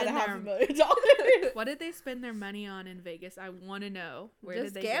wish I had spend their $500,000. What did they spend their money on in Vegas? I want to know. Where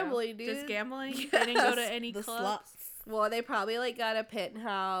Just did they gambling, go? dude. Just gambling. Yes. They didn't go to any The clubs. slots. Well, they probably, like, got a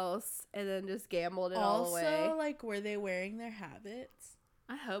penthouse and then just gambled it all away. Also, like, were they wearing their habits?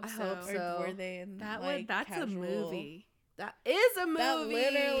 I hope I so. hope so. Or were they in, That like, that's casual... a movie. That is a movie. That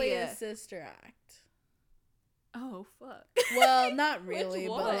literally is Sister Act. Oh fuck. Well, not really, Which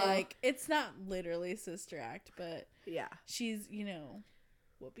but, one? like, it's not literally Sister Act, but Yeah. she's,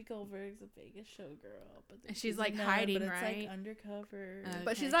 Whoopi Goldberg's a Vegas showgirl, but then And she's, a like, nun, hiding, but it's right? like undercover.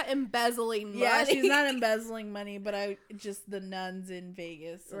 But she's Okay. not embezzling money. Yeah, she's not embezzling money, but just the nuns in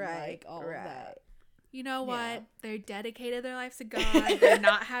Vegas and Right, like all of that. You know what? Yeah. They're dedicated their lives to God. They're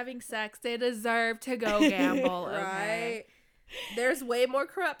not having sex. They deserve to go gamble. Okay. Right. There's way more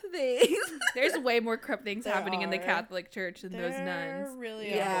corrupt things. There's way more corrupt things There happening in the are. Catholic Church than those There nuns. really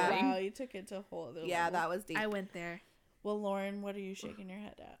Yeah. are. Wow, you took it to a whole other Yeah, level. that was deep. I went there. Well, Lauren, what are you shaking your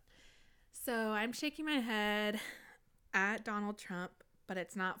head at? So I'm shaking my head at Donald Trump, but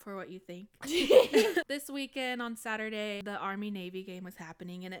it's not for what you think. This weekend on Saturday, the Army-Navy game was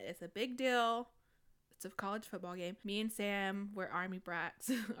happening, and it is a big deal. It's a college football game. Me and Sam were Army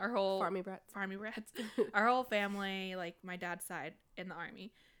brats. Our whole Farmy brats. Army brats. Our whole family, like my dad's side, in the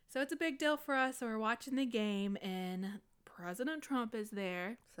Army. So it's a big deal for us. So we're watching the game, and President Trump is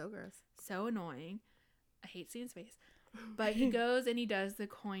there. So gross. So annoying. I hate seeing his face. But he goes and he does the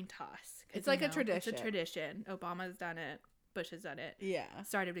coin toss. 'Cause, It's like a It's tradition. a tradition. Obama's done it. Bush has done it. Yeah.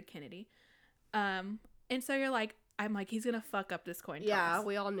 Started with Kennedy. And so I'm like, he's going to fuck up this coin Yeah, toss.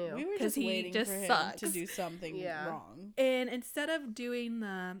 we all knew. We were 'Cause just he waiting just for him sucks. to do something Yeah. wrong. And instead of doing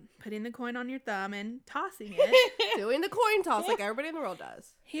putting the coin on your thumb and tossing it, Doing the coin toss like everybody in the world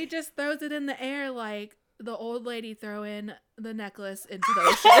does. he just throws it in the air like the old lady throwing the necklace into the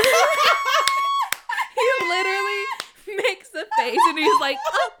ocean. He literally makes the face and he's like,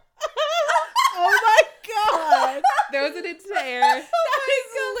 oh, Oh my god! throws it into the air. That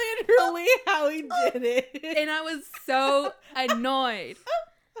is literally how he did it. And I was so annoyed.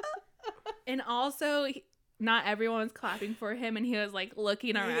 And also, not everyone was clapping for him, and he was like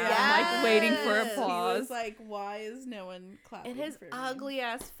looking around, like waiting for Yes. He applause. was like, why is no one clapping And his for me? ugly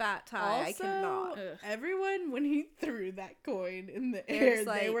ass fat tie. I cannot. Ugh. Everyone, when he threw that coin in the They're air, just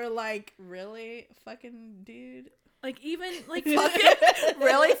they like- were like, really? Fucking dude? Like, even, like, Fucking,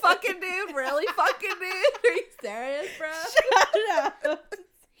 really fucking dude? Really fucking dude? Are you serious, bro? Shut up.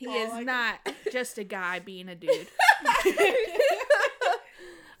 he all is I can- not just a guy being a dude.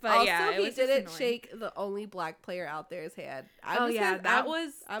 But also, yeah, it he was just didn't annoying. shake the only black player out there's hand. Oh yeah, that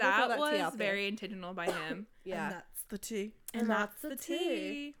was I'm gonna throw that that tea was out there. very intentional by him. Yeah. And that's the tea. And that's the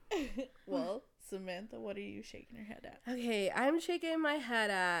tea. Well, Samantha, what are you shaking your head at? Okay, I'm shaking my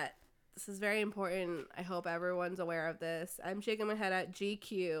head at. This is very important. I hope everyone's aware of this. I'm shaking my head at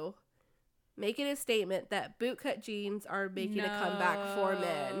GQ, making a statement that bootcut jeans are making a comeback for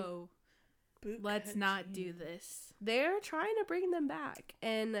men. No. Let's not do this. They're trying to bring them back,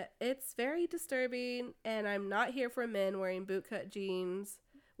 and it's very disturbing. And I'm not here for men wearing bootcut jeans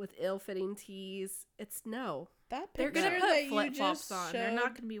with ill-fitting tees. It's no. That They're picture gonna put that you flip-flops just on. showed They're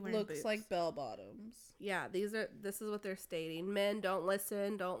not gonna be wearing looks boots. like bell bottoms. Yeah, this is what they're stating. Men, don't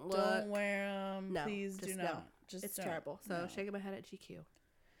listen, don't look. Don't wear them. No, Please do just not. no. Just It's don't. terrible. So No. shaking my head at GQ.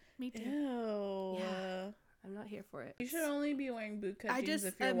 Me too. Ew. Yeah. I'm not here for it. You should only be wearing bootcut I jeans just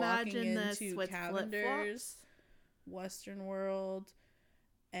if you're walking imagine this into with Cavender's, flip-flops. Western World,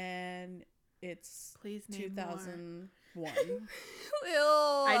 and it's Please name more. 2001.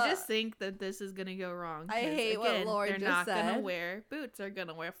 I just think that this is gonna go wrong. I 'cause, hate what again, Lauren they're just not gonna said. wear boots. They're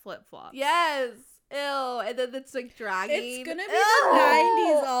gonna wear flip flops. Yes. Ew. And then it's like dragging. It's gonna be Ew. the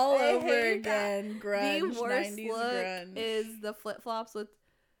 90s all I over hate that. again. Grunge, The worst 90s look grunge. is the flip flops with,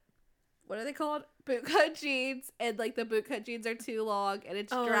 what are they called? Bootcut jeans. And like the bootcut jeans are too long and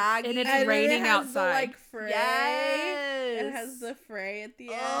it's Oh, dragging. and it's And then raining it has outside. The, like, fray. Yes. It has the fray at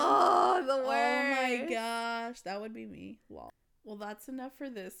the end. Oh, the Oh worst. my gosh, that would be me. Well, Well, that's enough for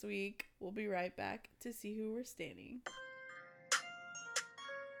this week. We'll be right back to see who we're standing.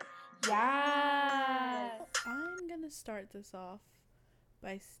 Yes. I'm going to start this off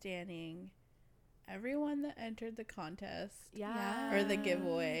by standing everyone that entered the contest Yeah. or the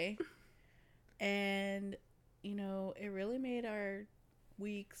giveaway. And, you know, it really made our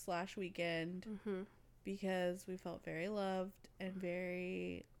week/weekend Mm-hmm. because we felt very loved and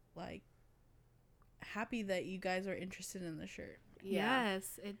very, like, happy that you guys are interested in the shirt. Yeah.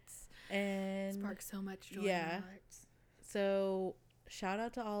 Yes, it's And sparks so much joy yeah. in our hearts. so shout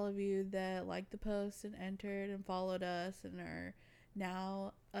out to all of you that liked the post and entered and followed us and are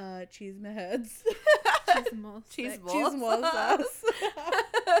now cheeseman heads. Cheese balls. Cheese sauce.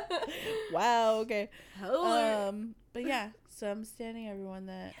 Wow, okay. But yeah, so I'm standing everyone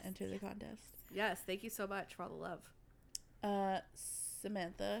that entered the contest. Yes, thank you so much for all the love.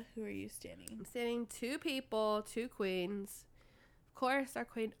 Samantha, who are you standing? I'm standing 2 people, 2 queens. Of course, our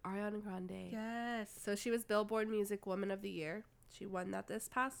queen Ariana Grande. Yes. So she was Billboard Music Woman of the Year. She won that this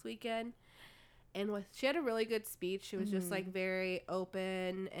past weekend. And she had a really good speech. She was just like very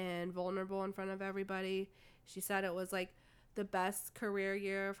open and vulnerable in front of everybody. She said it was like the best career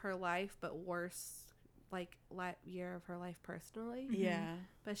year of her life, but worst like year of her life personally. Yeah.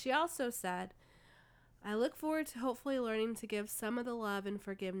 But she also said, I look forward to hopefully learning to give some of the love and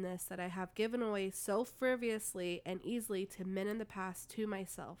forgiveness that I have given away so frivolously and easily to men in the past to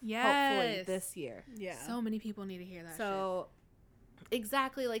myself. Hopefully Yes. this year. Yeah. So many people need to hear that. So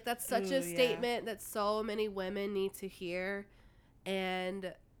exactly, like that's such Ooh, a yeah. statement that so many women need to hear,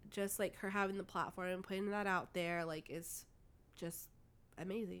 and just like her having the platform and putting that out there like is just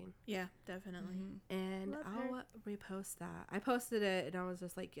amazing. shit. Yeah, definitely. And Love I'll her. repost that. I posted it and I was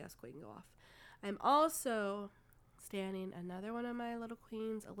just like, yes, queen, go off. I'm also standing another one of my little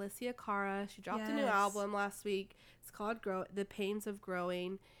queens, Alicia Cara. She dropped a new Yes. album last week. It's called The Pains of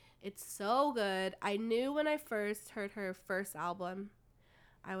Growing. It's so good. I knew when I first heard her first album,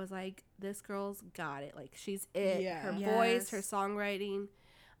 I was like, this girl's got it. Like, she's it. Yeah. Her Yes. voice, her songwriting.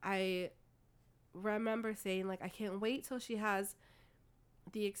 I remember saying, like, I can't wait till she has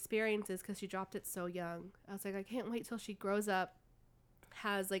the experiences because she dropped it so young. I was like, I can't wait till she grows up,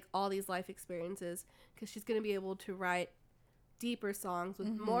 has, like, all these life experiences because she's going to be able to write deeper songs with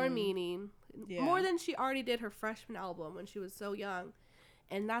more meaning, Yeah. more than she already did her freshman album when she was so young.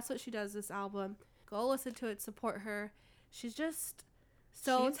 And that's what she does this album. Go listen to it, support her. She's just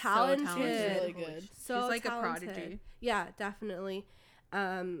so She's so talented. talented. Really good. So She's like a talented. prodigy. Yeah, definitely.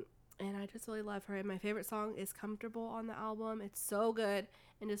 And I just really love her. And my favorite song is Comfortable on the album. It's so good.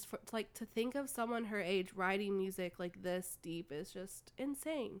 And just like to think of someone her age writing music like this deep is just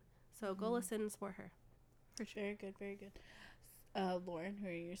insane. So go listen and support her. For sure. Very good. Very good. Lauren, who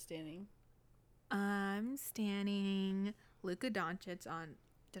are you standing? I'm standing Luka Doncic on.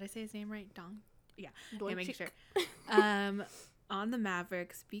 Did I say his name right? Yeah. Okay, making sure. On the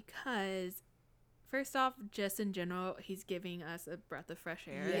Mavericks because, first off, just in general, he's giving us a breath of fresh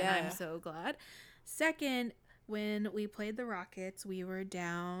air, and Yeah. I'm so glad. Second, when we played the Rockets, we were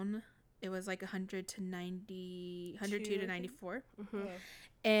down. It was like 102 to 94, Oh.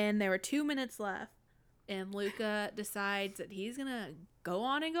 and there were 2 minutes left. And Luka decides that he's gonna go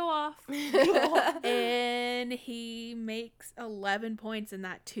on and go off. And he makes 11 points in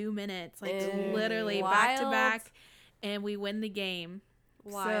that 2 minutes, like Ooh, literally back to wild. back, and we win the game.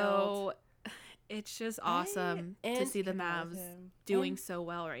 Wild. So it's just awesome to and see the cannot with Mavs him. doing And- so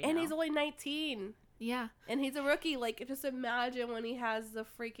well right And now. he's only 19. Yeah, And he's a rookie. Like, just imagine when he has the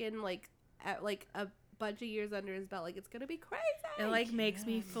freaking, like a bunch of years under his belt. Like, it's going to be crazy. it like makes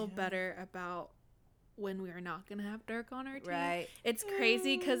me feel yeah. better about when we are not gonna have Dirk on our team. Right. It's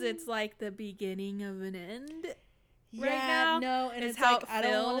crazy because it's like the beginning of an end. Yeah, Right now no, and is it's how like it I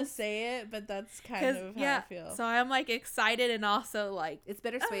don't want to feels. say it, but that's kind 'Cause, of how yeah, I feel. so I'm like excited and also like It's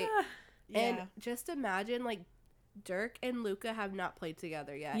bittersweet. ah. yeah. And just imagine, like, Dirk and Luka have not played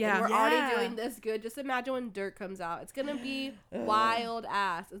together yet. Yeah. And we're Yeah. already doing this good. Just imagine when Dirk comes out. It's going to be wild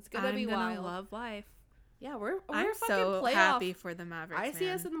ass. It's going to I'm be gonna wild. love life. Yeah, we're I'm fucking so playoff. happy for the Mavericks. I see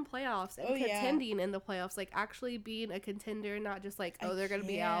man. us in the playoffs and Oh, yeah. contending in the playoffs, like actually being a contender, not just like, oh, they're gonna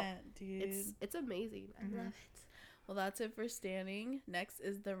be out. Dude. It's amazing. I Mhm. love it. Well, that's it for standing. Next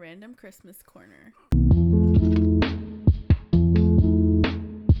is the random Christmas corner.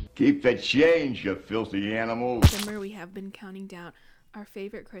 Keep the change, you filthy animals. December, we have been counting down our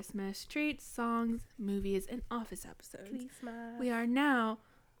favorite Christmas treats, songs, movies, and office episodes. Please smile. We are now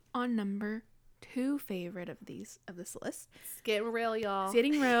on number 2 favorite of this list. It's getting real, y'all. It's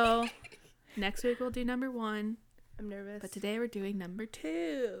getting real. Next week we'll do number 1, I'm nervous. but today we're doing number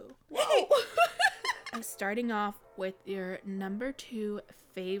 2. Whoa. starting off with your number 2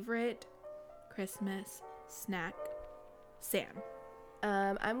 favorite Christmas snack, Sam.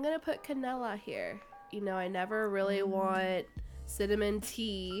 I'm gonna put Canela here. You know, I never really want cinnamon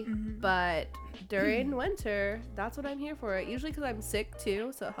tea, but during winter, that's what I'm here for. Usually because I'm sick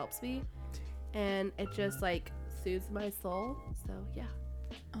too, so it helps me, and it just like soothes my soul. So yeah.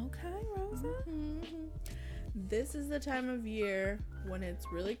 Okay, Rosa. This is the time of year when it's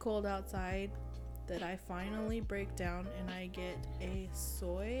really cold outside that I finally break down and I get a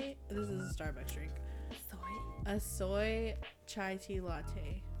soy. This is a Starbucks drink. A soy chai tea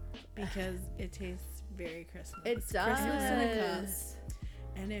latte because it tastes very Christmas. It It's does. Christmas in a cup.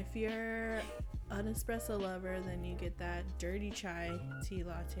 And if you're an espresso lover, then you get that dirty chai tea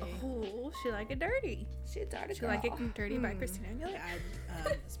latte. Oh, she like it dirty. She dirty. She like it dirty by Christina Aguilera.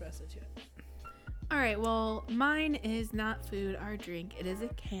 Add espresso to it. All right, well, mine is not food or drink. It is a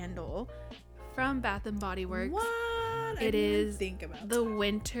candle from Bath and Body Works. What? I It didn't even is think about the that.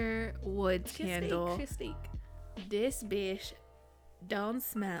 winter wood candle. Christique. This bitch don't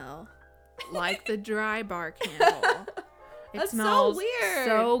smell like the dry bar candle. It That's so smells weird.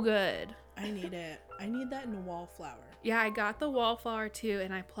 so good. I need it. I need that in wallflower. Yeah, I got the wallflower too,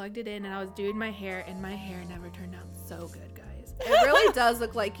 and I plugged it in, and I was doing my hair, and my hair never turned out so good, guys. It really does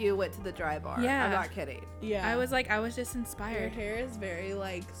look like you went to the dry bar. Yeah. I'm not kidding. Yeah. I was just Your inspired. hair is very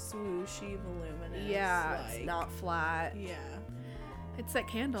like swooshy, voluminous. Yeah, like, it's not flat. Yeah. It's that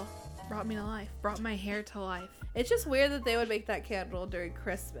candle. Brought me to life. Brought my hair to life. It's just weird that they would make that candle during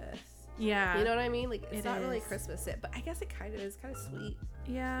Christmas. Yeah. You know what I mean? Like, it's It not really is. Christmas it, but I guess it kind of is. Kind of sweet.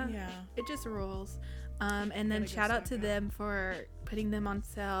 Yeah. Yeah. It just rolls. And then Gotta go shout out to stock up. them for putting them on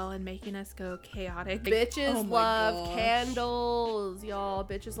sale and making us go chaotic. Bitches oh my love gosh. candles, y'all.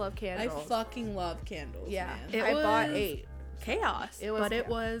 Bitches love I candles. fucking love candles. Yeah. Man. It I bought was 8. chaos. It was but it chaos.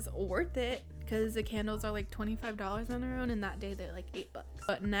 was worth it because the candles are like $25 on their own, and that day they're like $8.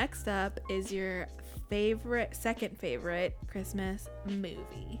 But next up is your second favorite Christmas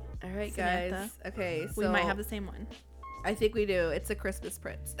movie. All right, Samantha. guys. Okay, so We might have the same one. I think we do. It's A Christmas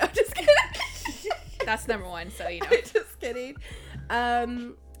Prince. No, just kidding. That's number 1, so you know. I'm just kidding.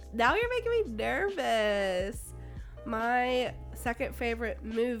 Now you're making me nervous. My second favorite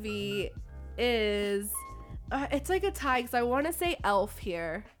movie is it's like a tie because I want to say Elf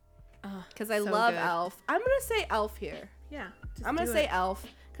here because I so love good. Elf. I'm gonna say Elf here. Yeah. just I'm gonna do say it. Elf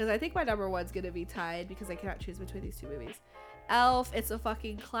because I think my number 1's gonna be tied because I cannot choose between these two movies. Elf, it's a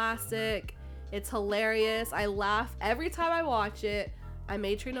fucking classic. It's hilarious. I laugh every time I watch it. I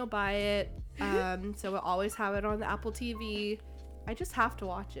made Trino buy it, so we'll always have it on the Apple TV. I just have to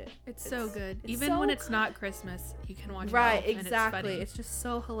watch it. It's so good. it's Even so when it's not Christmas, you can watch Right, Elf, and exactly. It's It's just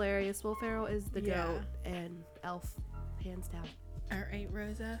so hilarious. Will Ferrell is the Yeah. goat, and Elf, hands down. funny. All right,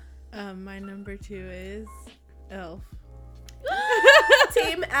 Rosa. My number 2 is Elf.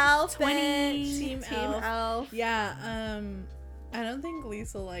 Team Elf, 20. bitch. Team Team Elf. Elf. Yeah. I don't think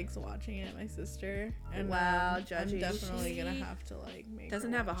Lisa likes watching it. My sister. And Wow, I'm judgy. definitely gonna She have to like make.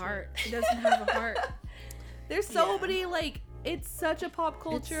 Doesn't her have a watch it. heart. It doesn't have a heart. There's so Yeah. many like. It's such a pop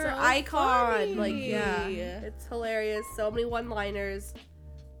culture so icon. funny. Like, yeah, it's hilarious. So many one-liners.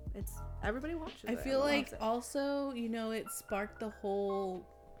 It's everybody watches I it. feel Loves like it. also, you know, it sparked the whole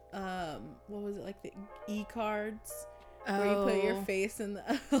what was it, like the e-cards where you put your face in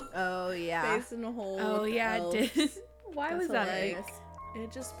the Oh yeah. face in a hole. Oh with yeah, elves. it did. Why That's was that? hilarious.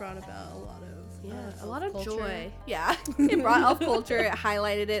 It just brought about a lot of A lot of culture. joy. Yeah, it brought elf culture. It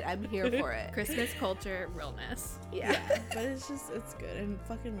highlighted it. I'm here for it. Christmas culture realness. Yeah. Yeah, but it's good, and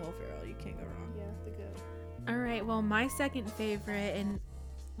fucking Will Ferrell, you can't go wrong. Yeah, the good. All right, well, my second favorite, and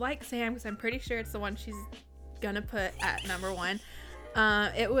like Sam, because I'm pretty sure it's the one she's gonna put at number 1.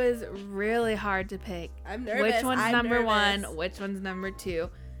 It was really hard to pick. I'm nervous. Which one's I'm number nervous. 1? Which one's number 2?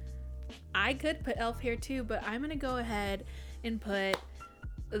 I could put Elf here too, but I'm gonna go ahead and put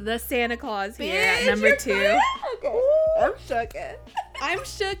the Santa Claus here at Bitch, number you're 2. Okay. I'm shook. I'm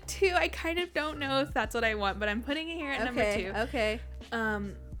shook too. I kind of don't know if that's what I want, but I'm putting it here at number 2. Okay.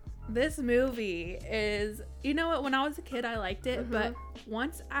 This movie is, you know what, when I was a kid I liked it, Mm-hmm. but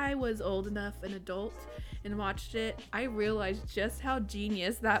once I was old enough, an adult, and watched it, I realized just how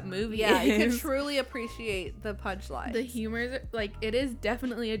genius that movie Yeah, is. you can truly appreciate the punchline. The humor, like, it is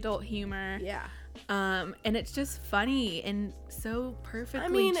definitely adult humor. Yeah. And it's just funny and so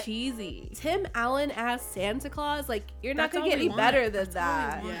perfectly cheesy. Tim Allen as Santa Claus, like, you're not That's gonna all get we any want. better than That's all we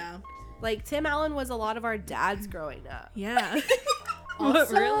that. want. Yeah. Like, Tim Allen was a lot of our dads growing up. Yeah.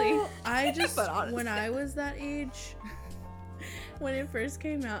 Also, really? I just But honestly. when I was that age, when it first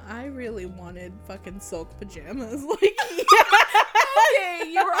came out, I really wanted fucking silk pajamas. Like,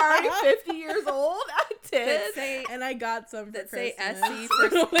 Okay, you were already 50 years old at 10. That say And I got some for that say Christmas. SC for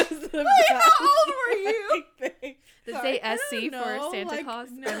How old were you? that say I SC don't know, for Santa like, Claus.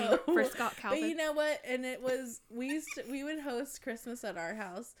 I no. mean, for Scott But Calvin. you know what? And it was we would host Christmas at our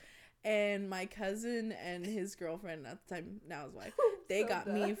house, and my cousin and his girlfriend at the time, now his wife, they So got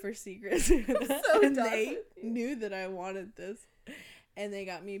done. me for Secret Santa, So and done they with you. knew that I wanted this. And they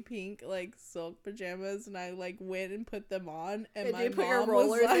got me pink like silk pajamas, and I like went and put them on. And Did my you put your mom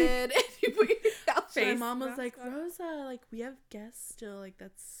rollers was like, in? And you put your my Face mom was mask like, on? Rosa, like we have guests still, like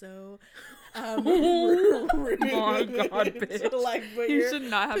that's so Oh my rude God, to, bitch. like put You your should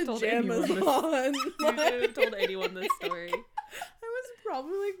not have told anyone pajamas this. on. You should have told anyone this story. I was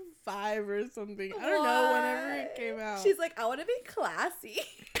probably like 5 or something. I don't know, whenever it came out. She's like, I want to be classy.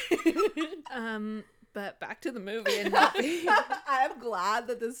 But back to the movie and not. I'm glad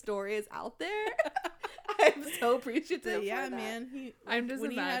that this story is out there. I'm so appreciative. But yeah, for that. man, he I'm just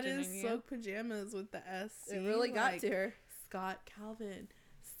when he had his imagining you. silk pajamas with the SC, It really got like, to her. Scott Calvin,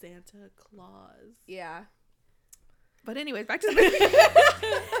 Santa Claus. Yeah. But anyways, back to the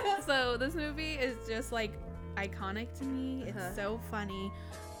movie. So this movie is just like iconic to me. It's Uh-huh. so funny.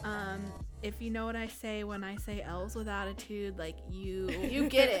 If you know what I say when I say elves with attitude, like you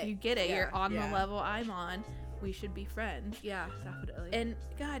get it. You get it. Yeah. You're on Yeah. the level I'm on. We should be friends. Yeah, definitely. And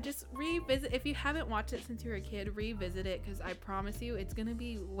God, just revisit. If you haven't watched it since you were a kid, revisit it because I promise you, it's gonna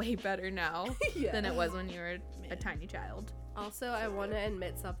be way better now Yeah. than it was when you were a Man. tiny child. Also, I want to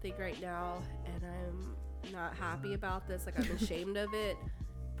admit something right now, and I'm not happy about this. Like, I'm ashamed of it.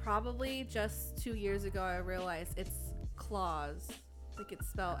 Probably just 2 years ago, I realized it's Claus. Like, it's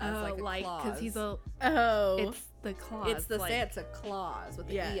spelled as like a clause. because he's a. Oh, It's the clause. It's the like, Santa Claus with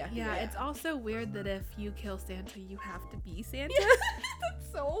the Yeah. E at the Yeah, end. it's also weird that if you kill Santa, you have to be Santa.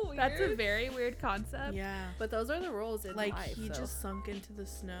 That's so weird. That's a very weird concept. yeah. But those are the rules in Like life. he so. just sunk into the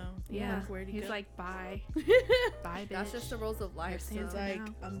snow. Yeah. Like, where'd he He's go? like, bye. Bye, bitch. That's just the rules of life. You're So. He's Santa.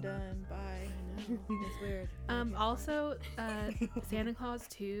 like, now. I'm done. Bye. It's weird. Also, Santa Claus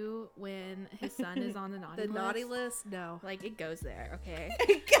 2, when his son is on the naughty The list. naughty list, no. Like, it goes there, okay?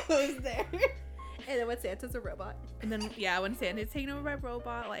 It goes there. And then when Santa's a robot, And then, yeah, when Santa's taken over by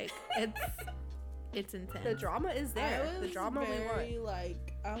robot, like, it's intense. the drama is there. The drama we want. very,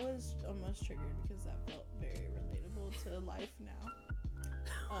 like, I was almost triggered because that felt very relatable to life now.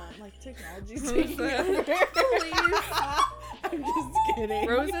 Like technology's taking over. Please. I'm just kidding.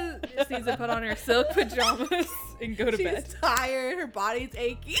 Rosa just needs to put on her silk pajamas and go to She's bed. tired. Her body's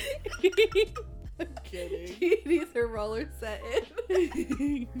achy. I'm kidding. She needs her roller set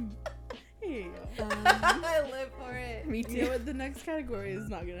in. Hey, I live for it. Me you know what? The next category is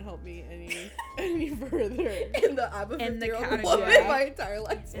not gonna help me any further. In the I'm a In the 50-year-old category. woman Yeah. my entire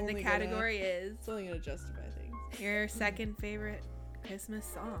life. And the only category is It's only gonna justify things. your second favorite Christmas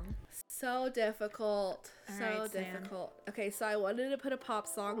song. So difficult. All So right, Sam. difficult. Okay, so I wanted to put a pop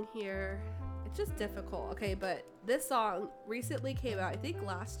song here. It's just difficult. Okay, but this song recently came out, I think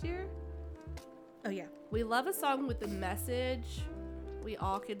last year. Oh, yeah. We love a song with a message. We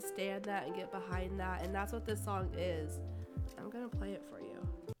all can stand that and get behind that, and that's what this song is. I'm gonna play it for you.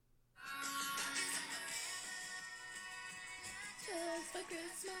 Just for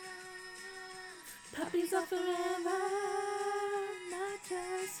Christmas. Puppies are forever, not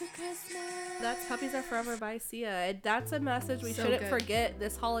just for Christmas. That's Puppies Are Forever by Sia, and that's a message we So shouldn't good. forget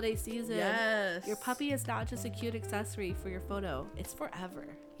this holiday season. Yes. Your puppy is not just a cute accessory for your photo, it's forever.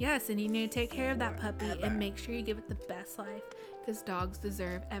 Yes, and you need to take care of that puppy and make sure you give it the best life because dogs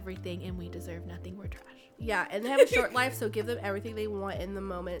deserve everything and we deserve nothing. We're trash. Yeah, and they have a short life, so give them everything they want in the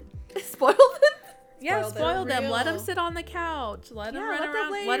moment. Spoil them. Yeah, spoil them. Let them real. sit on the couch. Let them Yeah, run let them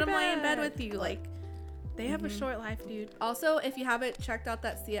around. lay Let in them lay in bed bed. with you. Like, they have a short life, dude. Also, if you haven't checked out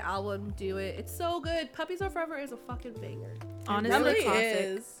that Sia album, do it. It's so good. Puppies Are Forever is a fucking banger. Honestly. It Another really classic.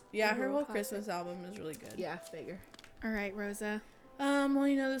 is. Yeah, her Mhm, whole classic. Christmas album is really good. Yeah, banger. All right, Rosa. Well,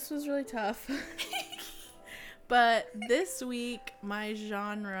 you know, this was really tough. But this week, my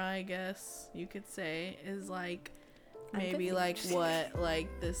genre, I guess you could say, is like maybe confused. like what,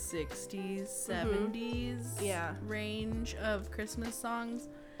 like the 60s, 70s Yeah. range of Christmas songs.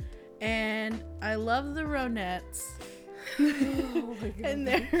 And I love the Ronettes and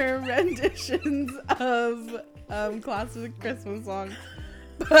their renditions of classic Christmas songs.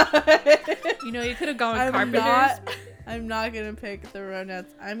 But You know, you could have gone with I'm Carpenters. not gonna pick the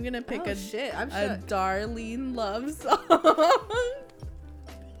Ronettes. I'm gonna pick Oh, shit. I'm a shook. Darlene love song.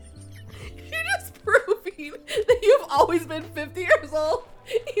 You're just proving that you've always been 50 years old,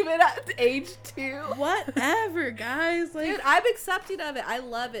 even at age 2. Whatever, guys. Like, Dude, I'm accepting of it. I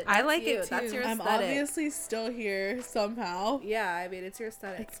love it. I That's like you. it, too. That's your I'm aesthetic. obviously still here somehow. Yeah, I mean, it's your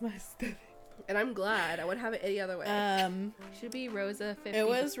aesthetic. It's my aesthetic. And I'm glad. I wouldn't have it any other way. Should be Rosa 50. It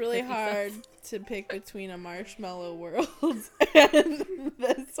was really 50 hard cents. to pick between a Marshmallow World and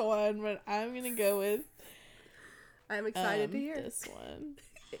this one, but I'm gonna go with I'm excited to hear this one.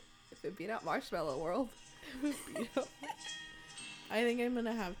 if it beat out Marshmallow World. I think I'm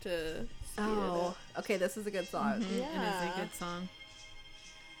gonna have to. Oh, okay. This is a good song. It is Yeah. a good song.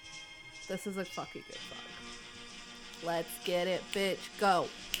 This is a fucking good song. Let's get it, bitch. Go.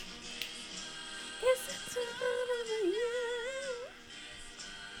 It's the time of the year.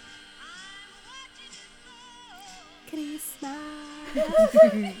 Christmas.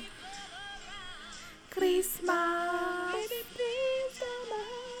 Christmas.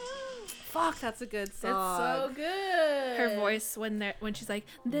 Fuck, that's a good song. It's so good. Her voice when she's like,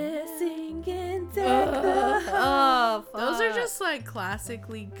 they're singing Oh, fuck. Those are just like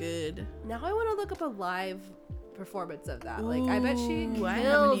classically good. Now I want to look up a live performance of that. Like, I bet she Ooh, kills I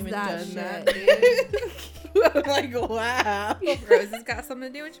haven't even that done shit, that. dude. I'm like, wow. Rosa's got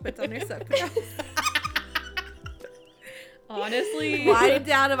something to do when she puts on her silk pajamas. Honestly, Lying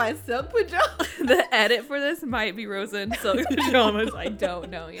down in my silk pajamas. the edit for this might be Rosa in silk pajamas. I don't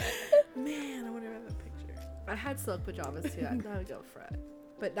know yet. Man, I wonder if I have a picture. I had silk pajamas too. I'm not go for it,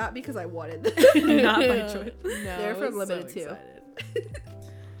 but not because I wanted them. Not by choice. No, They're from I was Limited so too. excited.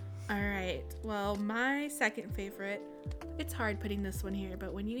 All right. Well, my second favorite. It's hard putting this one here,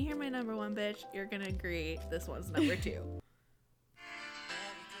 but when you hear my number one, bitch, you're gonna agree this one's number 2.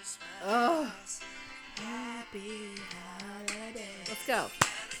 Oh. Happy holiday. Let's go.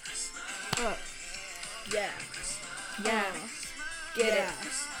 Oh. Yeah. Yeah. Get it.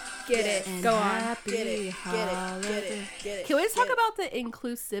 Get it. Go on. Get it. Get it. Can we just talk about the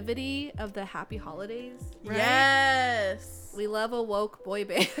inclusivity of the happy holidays? Right? Yes. We love a woke boy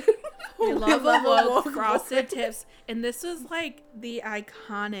band. We love love the a woke woke frosted tips. And this was like the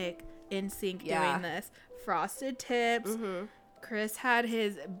iconic NSYNC Yeah. doing this. Frosted tips. Mm-hmm. Chris had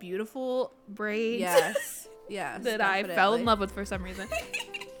his beautiful braids. Yes. Yes. That I fell definitely. in love with for some reason.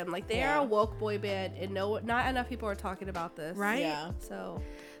 And like they Yeah. are a woke boy band, and not enough people are talking about this. Right? Yeah. So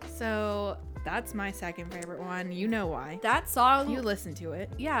So that's my second favorite one. You know why. that song, You listen to it.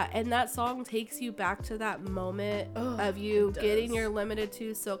 yeah, and that song takes you back to that moment Oh, of you it getting does. your limited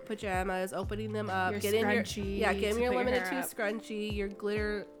 2 silk pajamas, opening them up, Your getting scrunchie your to getting your put your limited hair 2 up. scrunchie, your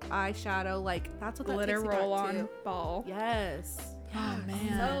glitter eyeshadow. Like that's what Glitter that takes roll you back on to. ball. Yes. Oh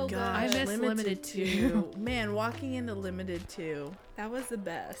man. So good. I miss Limited 2. Man, walking into Limited 2. That was the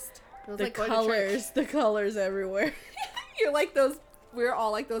best. It was The like going to church. the colors everywhere. You're like those. We're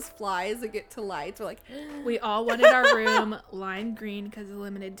all like those flies that get to lights. We're like, We all wanted our room lime green because of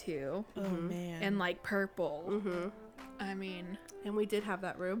Limited 2 Oh man. and like purple. mm-hmm. I mean, And we did have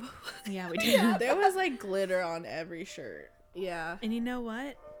that room. yeah, we did. there was like glitter on every shirt. Yeah. And you know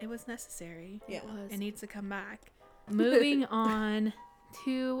what? It was necessary. Yeah. It needs to come back. Moving on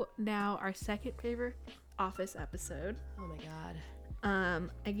to now our second favorite Office episode. Oh my god.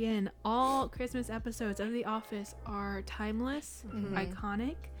 Again, all Christmas episodes of The Office are timeless,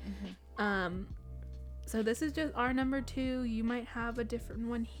 iconic. So this is just our number 2. You might have a different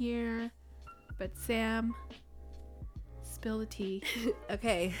one here, but Sam, spill the tea.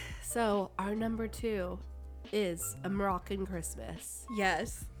 Okay, so our number 2 is A Moroccan Christmas.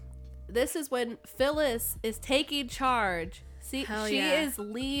 Yes. This is when Phyllis is taking charge. See, Hell she yeah. is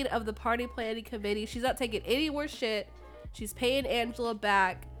lead of the party planning committee. She's not taking any more shit. She's paying Angela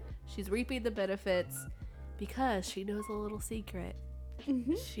back. She's reaping the benefits because she knows a little secret.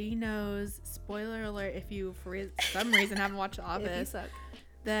 She knows, spoiler alert, if you for some reason haven't watched The If you Office, suck.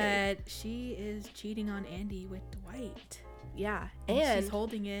 that she is cheating on Andy with Dwight. Yeah, And and she's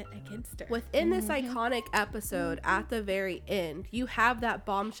holding it against her. within this iconic episode, at the very end, you have that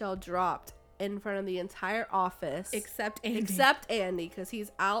bombshell dropped in front of the entire office. Except Andy. Except Andy, because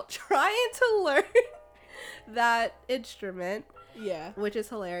he's out trying to learn that instrument, Yeah. which is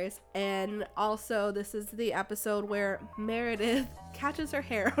hilarious. And also, this is the episode where Meredith catches her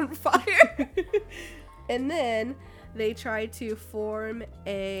hair on fire. And then they try to form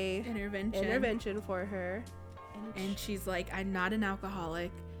a intervention for her. And she's like, I'm not an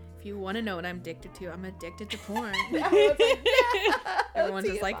alcoholic. If you want to know what I'm addicted to, I'm addicted to porn. Everyone's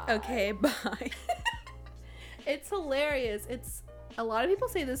just like, TMI. okay, bye. It's hilarious. It's a lot of people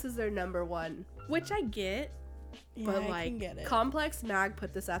say this is their number 1. Which I get. Yeah, But, I like, can get it. Complex Mag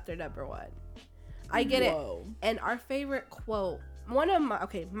put this at their number 1. I get Whoa. it. And our favorite quote, one of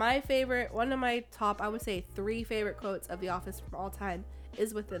my top, I would say 3 favorite quotes of The Office from all time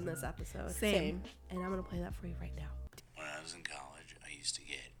is within this episode. Same. And I'm going to play that for you right now. When I was in college, I used to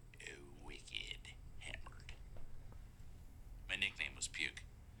get wicked hammered. My nickname was Puke.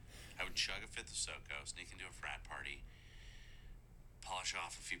 I would chug a 5th of SoCo, sneak into a frat party, polish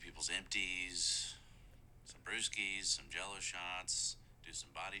off a few people's empties, some brewskis, some Jello shots, do some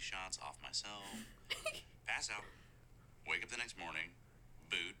body shots off myself, pass out, wake up the next morning,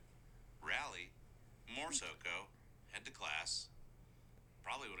 boot, rally, more SoCo, head to class.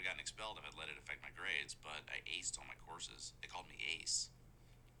 Probably would have gotten expelled if I'd let it affect my grades, but I aced all my courses. They called me Ace.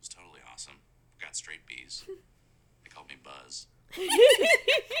 It was totally awesome. Got straight B's. They called me Buzz.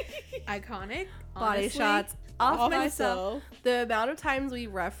 Iconic. Body honestly. shots off myself. The amount of times we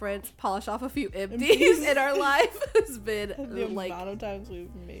reference polish off a few empties in our life has been The like, amount of times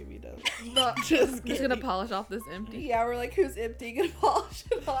we've maybe done that. not Just Just gonna polish off this empty. yeah, we're like, who's emptying and polish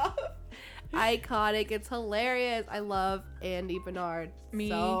it off? Iconic. It's hilarious. I love Andy Bernard Me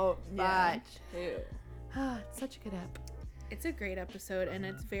so yeah. much. It's such a good app. It's a great episode, and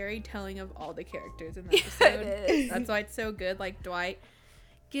it's very telling of all the characters in the Yeah, episode. it is. That's why it's so good. Like Dwight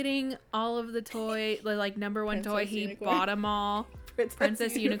getting all of the toy, the like number one toy, Princess he Unicorn. bought them all.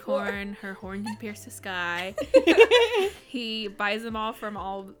 Princess Unicorn, her horn can pierce the sky. He buys them all from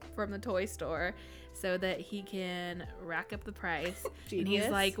the toy store so that he can rack up the price. And he's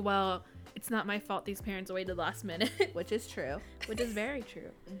Genius. like, well, it's not my fault these parents waited last minute, Which is true. which is very true.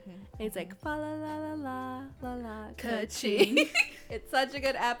 And he's like, fa la la la la la la, Ka-ching. ka-ching. It's such a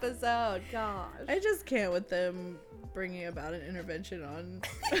good episode. Gosh. I just can't with them bringing about an intervention on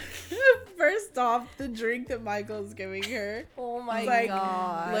first off the drink that Michael's giving her. Oh my Like,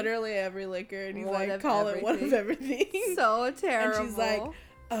 god. Literally every liquor, and he's One like, of call it one of everything. So terrible. And she's like,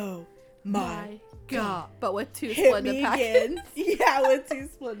 oh my god. But with 2 hit Splenda me packets. again. Yeah, with 2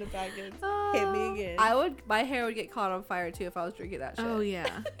 Splenda packets. Hit me again. My hair would get caught on fire too if I was drinking that shit. Oh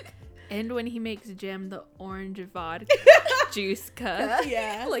yeah. And when he makes Jim the orange vodka juice cup.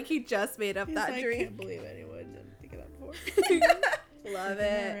 Yeah. Like he just made up He's that like, I drink. can't believe anyone didn't think of that before. Love All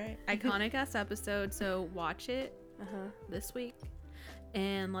it. right. Iconic ass episode, so watch it Uh-huh. this week.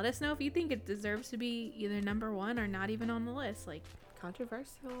 And let us know if you think it deserves to be either number 1 or not even on the list. Like,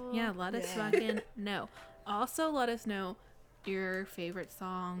 Controversial. yeah, let us Yeah. fucking know. Also, let us know your favorite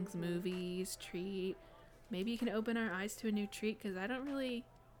songs, movies, treat. Maybe you can open our eyes to a new treat because I don't really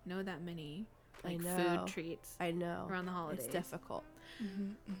know that many I like know. food treats I know. around the holidays. It's difficult.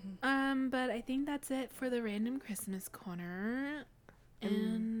 But I think that's it for the random Christmas corner.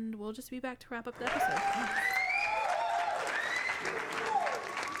 And we'll just be back to wrap up the episode.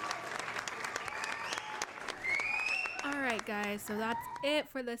 All right, guys. So that's it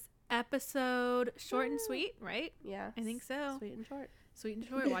for this episode. Short and sweet, right? Yeah. I think so. Sweet and short. Sweet and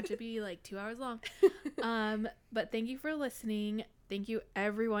short. Watch it be like 2 hours long. But thank you for listening. Thank you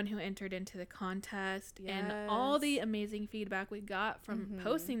everyone who entered into the contest and all the amazing feedback we got from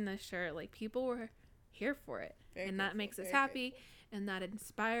posting this shirt. Like people were here for it. Very and that grateful, makes us very happy and that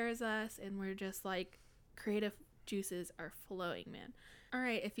inspires us and we're just like creative juices are flowing, man. All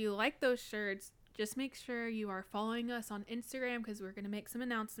right, if you like those shirts, just make sure you are following us on Instagram because we're going to make some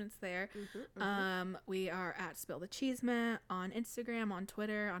announcements there. We are at Spill the Cheesemate on Instagram, on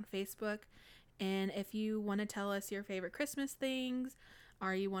Twitter, on Facebook. And if you want to tell us your favorite Christmas things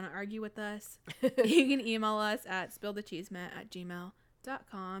or you want to argue with us, you can email us at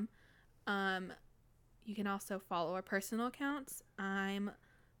spillthecheesemate@gmail.com. You can also follow our personal accounts. I'm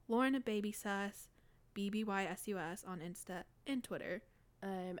Lauren Baby Sus, BBYSUS on Insta and Twitter.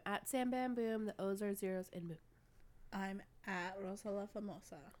 I'm at Sam Bam Boom. The O's are zeros in Moon. I'm at Rosa La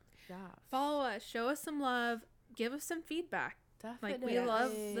Famosa. Yeah. Follow us, show us some love, give us some feedback. Definitely. Like we love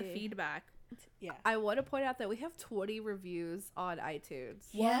the feedback. Yeah. I want to point out that we have 20 reviews on iTunes.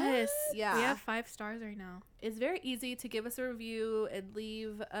 Yes. Yeah. We have 5 stars right now. It's very easy to give us a review and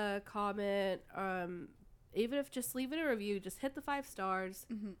leave a comment. Even if just leave it a review, just hit the 5 stars.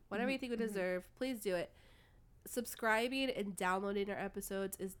 Whatever you think we deserve, please do it. Subscribing and downloading our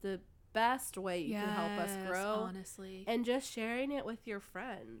episodes is the best way you can help us grow. Honestly. And just sharing it with your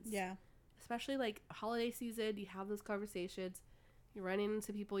friends. Yeah. Especially like holiday season, you have those conversations. You're running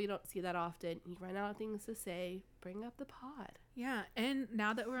into people you don't see that often. You run out of things to say. Bring up the pod. Yeah, and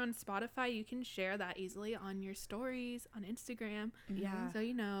now that we're on Spotify, you can share that easily on your stories on Instagram. Yeah. So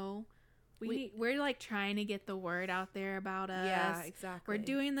you know, we're like trying to get the word out there about us. Yeah, exactly. We're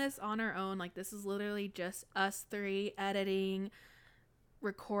doing this on our own. Like this is literally just us 3 editing,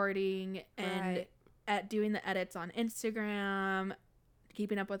 recording, and Right. at doing the edits on Instagram,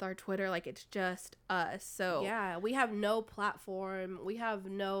 keeping up with our Twitter. Like, it's just us. So yeah, we have no platform. We have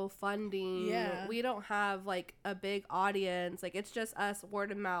no funding. Yeah. We don't have like a big audience. Like, it's just us,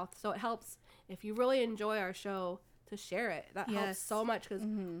 word of mouth. So it helps if you really enjoy our show to share it. That helps Yes. so much because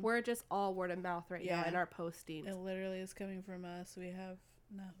we're just all word of mouth right now in our postings. It literally is coming from us. We have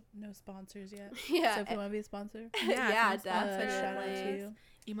no sponsors yet. Yeah. So if you want to be a sponsor, Yeah, if you want definitely. shout out to you.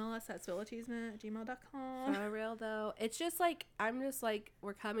 email us at spillacheeseman@gmail.com. For real though, it's just like I'm just like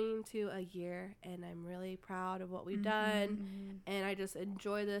we're coming to a year, and I'm really proud of what we've done, and I just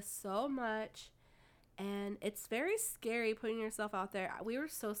enjoy this so much. And it's very scary putting yourself out there. We were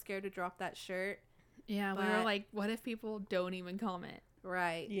so scared to drop that shirt. Yeah, we were like, what if people don't even comment?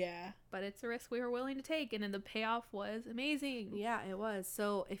 Right. Yeah. But it's a risk we were willing to take, and then the payoff was amazing. Yeah, it was.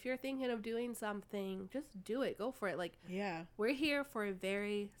 So if you're thinking of doing something, just do it. Go for it. Like, Yeah. we're here for a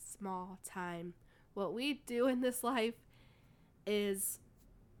very small time. What we do in this life is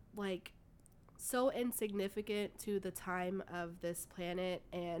like so insignificant to the time of this planet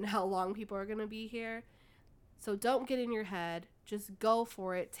and how long people are going to be here. So don't get in your head. Just go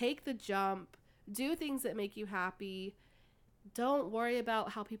for it. Take the jump. Do things that make you happy. Don't worry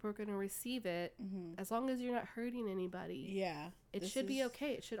about how people are going to receive it. As long as you're not hurting anybody. Yeah. It should be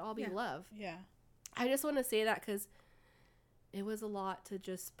okay. It should all be love. Yeah. I just want to say that because it was a lot to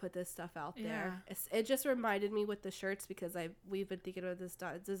just put this stuff out there. It just reminded me with the shirts because we've been thinking of this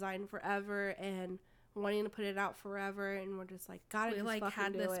design forever and wanting to put it out forever, and we're just like, gotta just fucking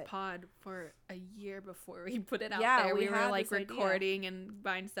had do this it. pod for a year before we put it out Yeah, there. we We were had like this idea. recording and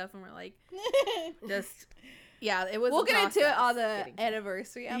buying stuff, and we're like, just it was. We'll a get into it process on the getting-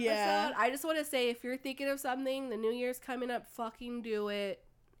 anniversary episode. Yeah. I just want to say, if you're thinking of something, the new year's coming up, fucking do it.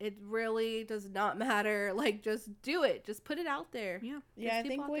 It really does not matter. Like, just do it. Just put it out there. Yeah. Yeah, I people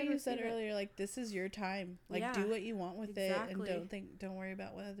think out what there you said receive it. earlier, like, this is your time. Like, Yeah, do what you want with it, exactly. and don't worry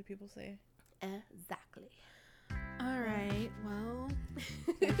about what other people say. Exactly. All right. Well,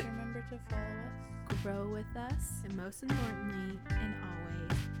 Please remember to follow us. Grow with us and most importantly, and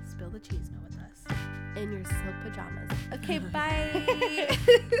always, spill the cheese with us. in your silk pajamas. Okay, bye.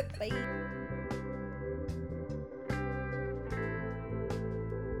 Bye.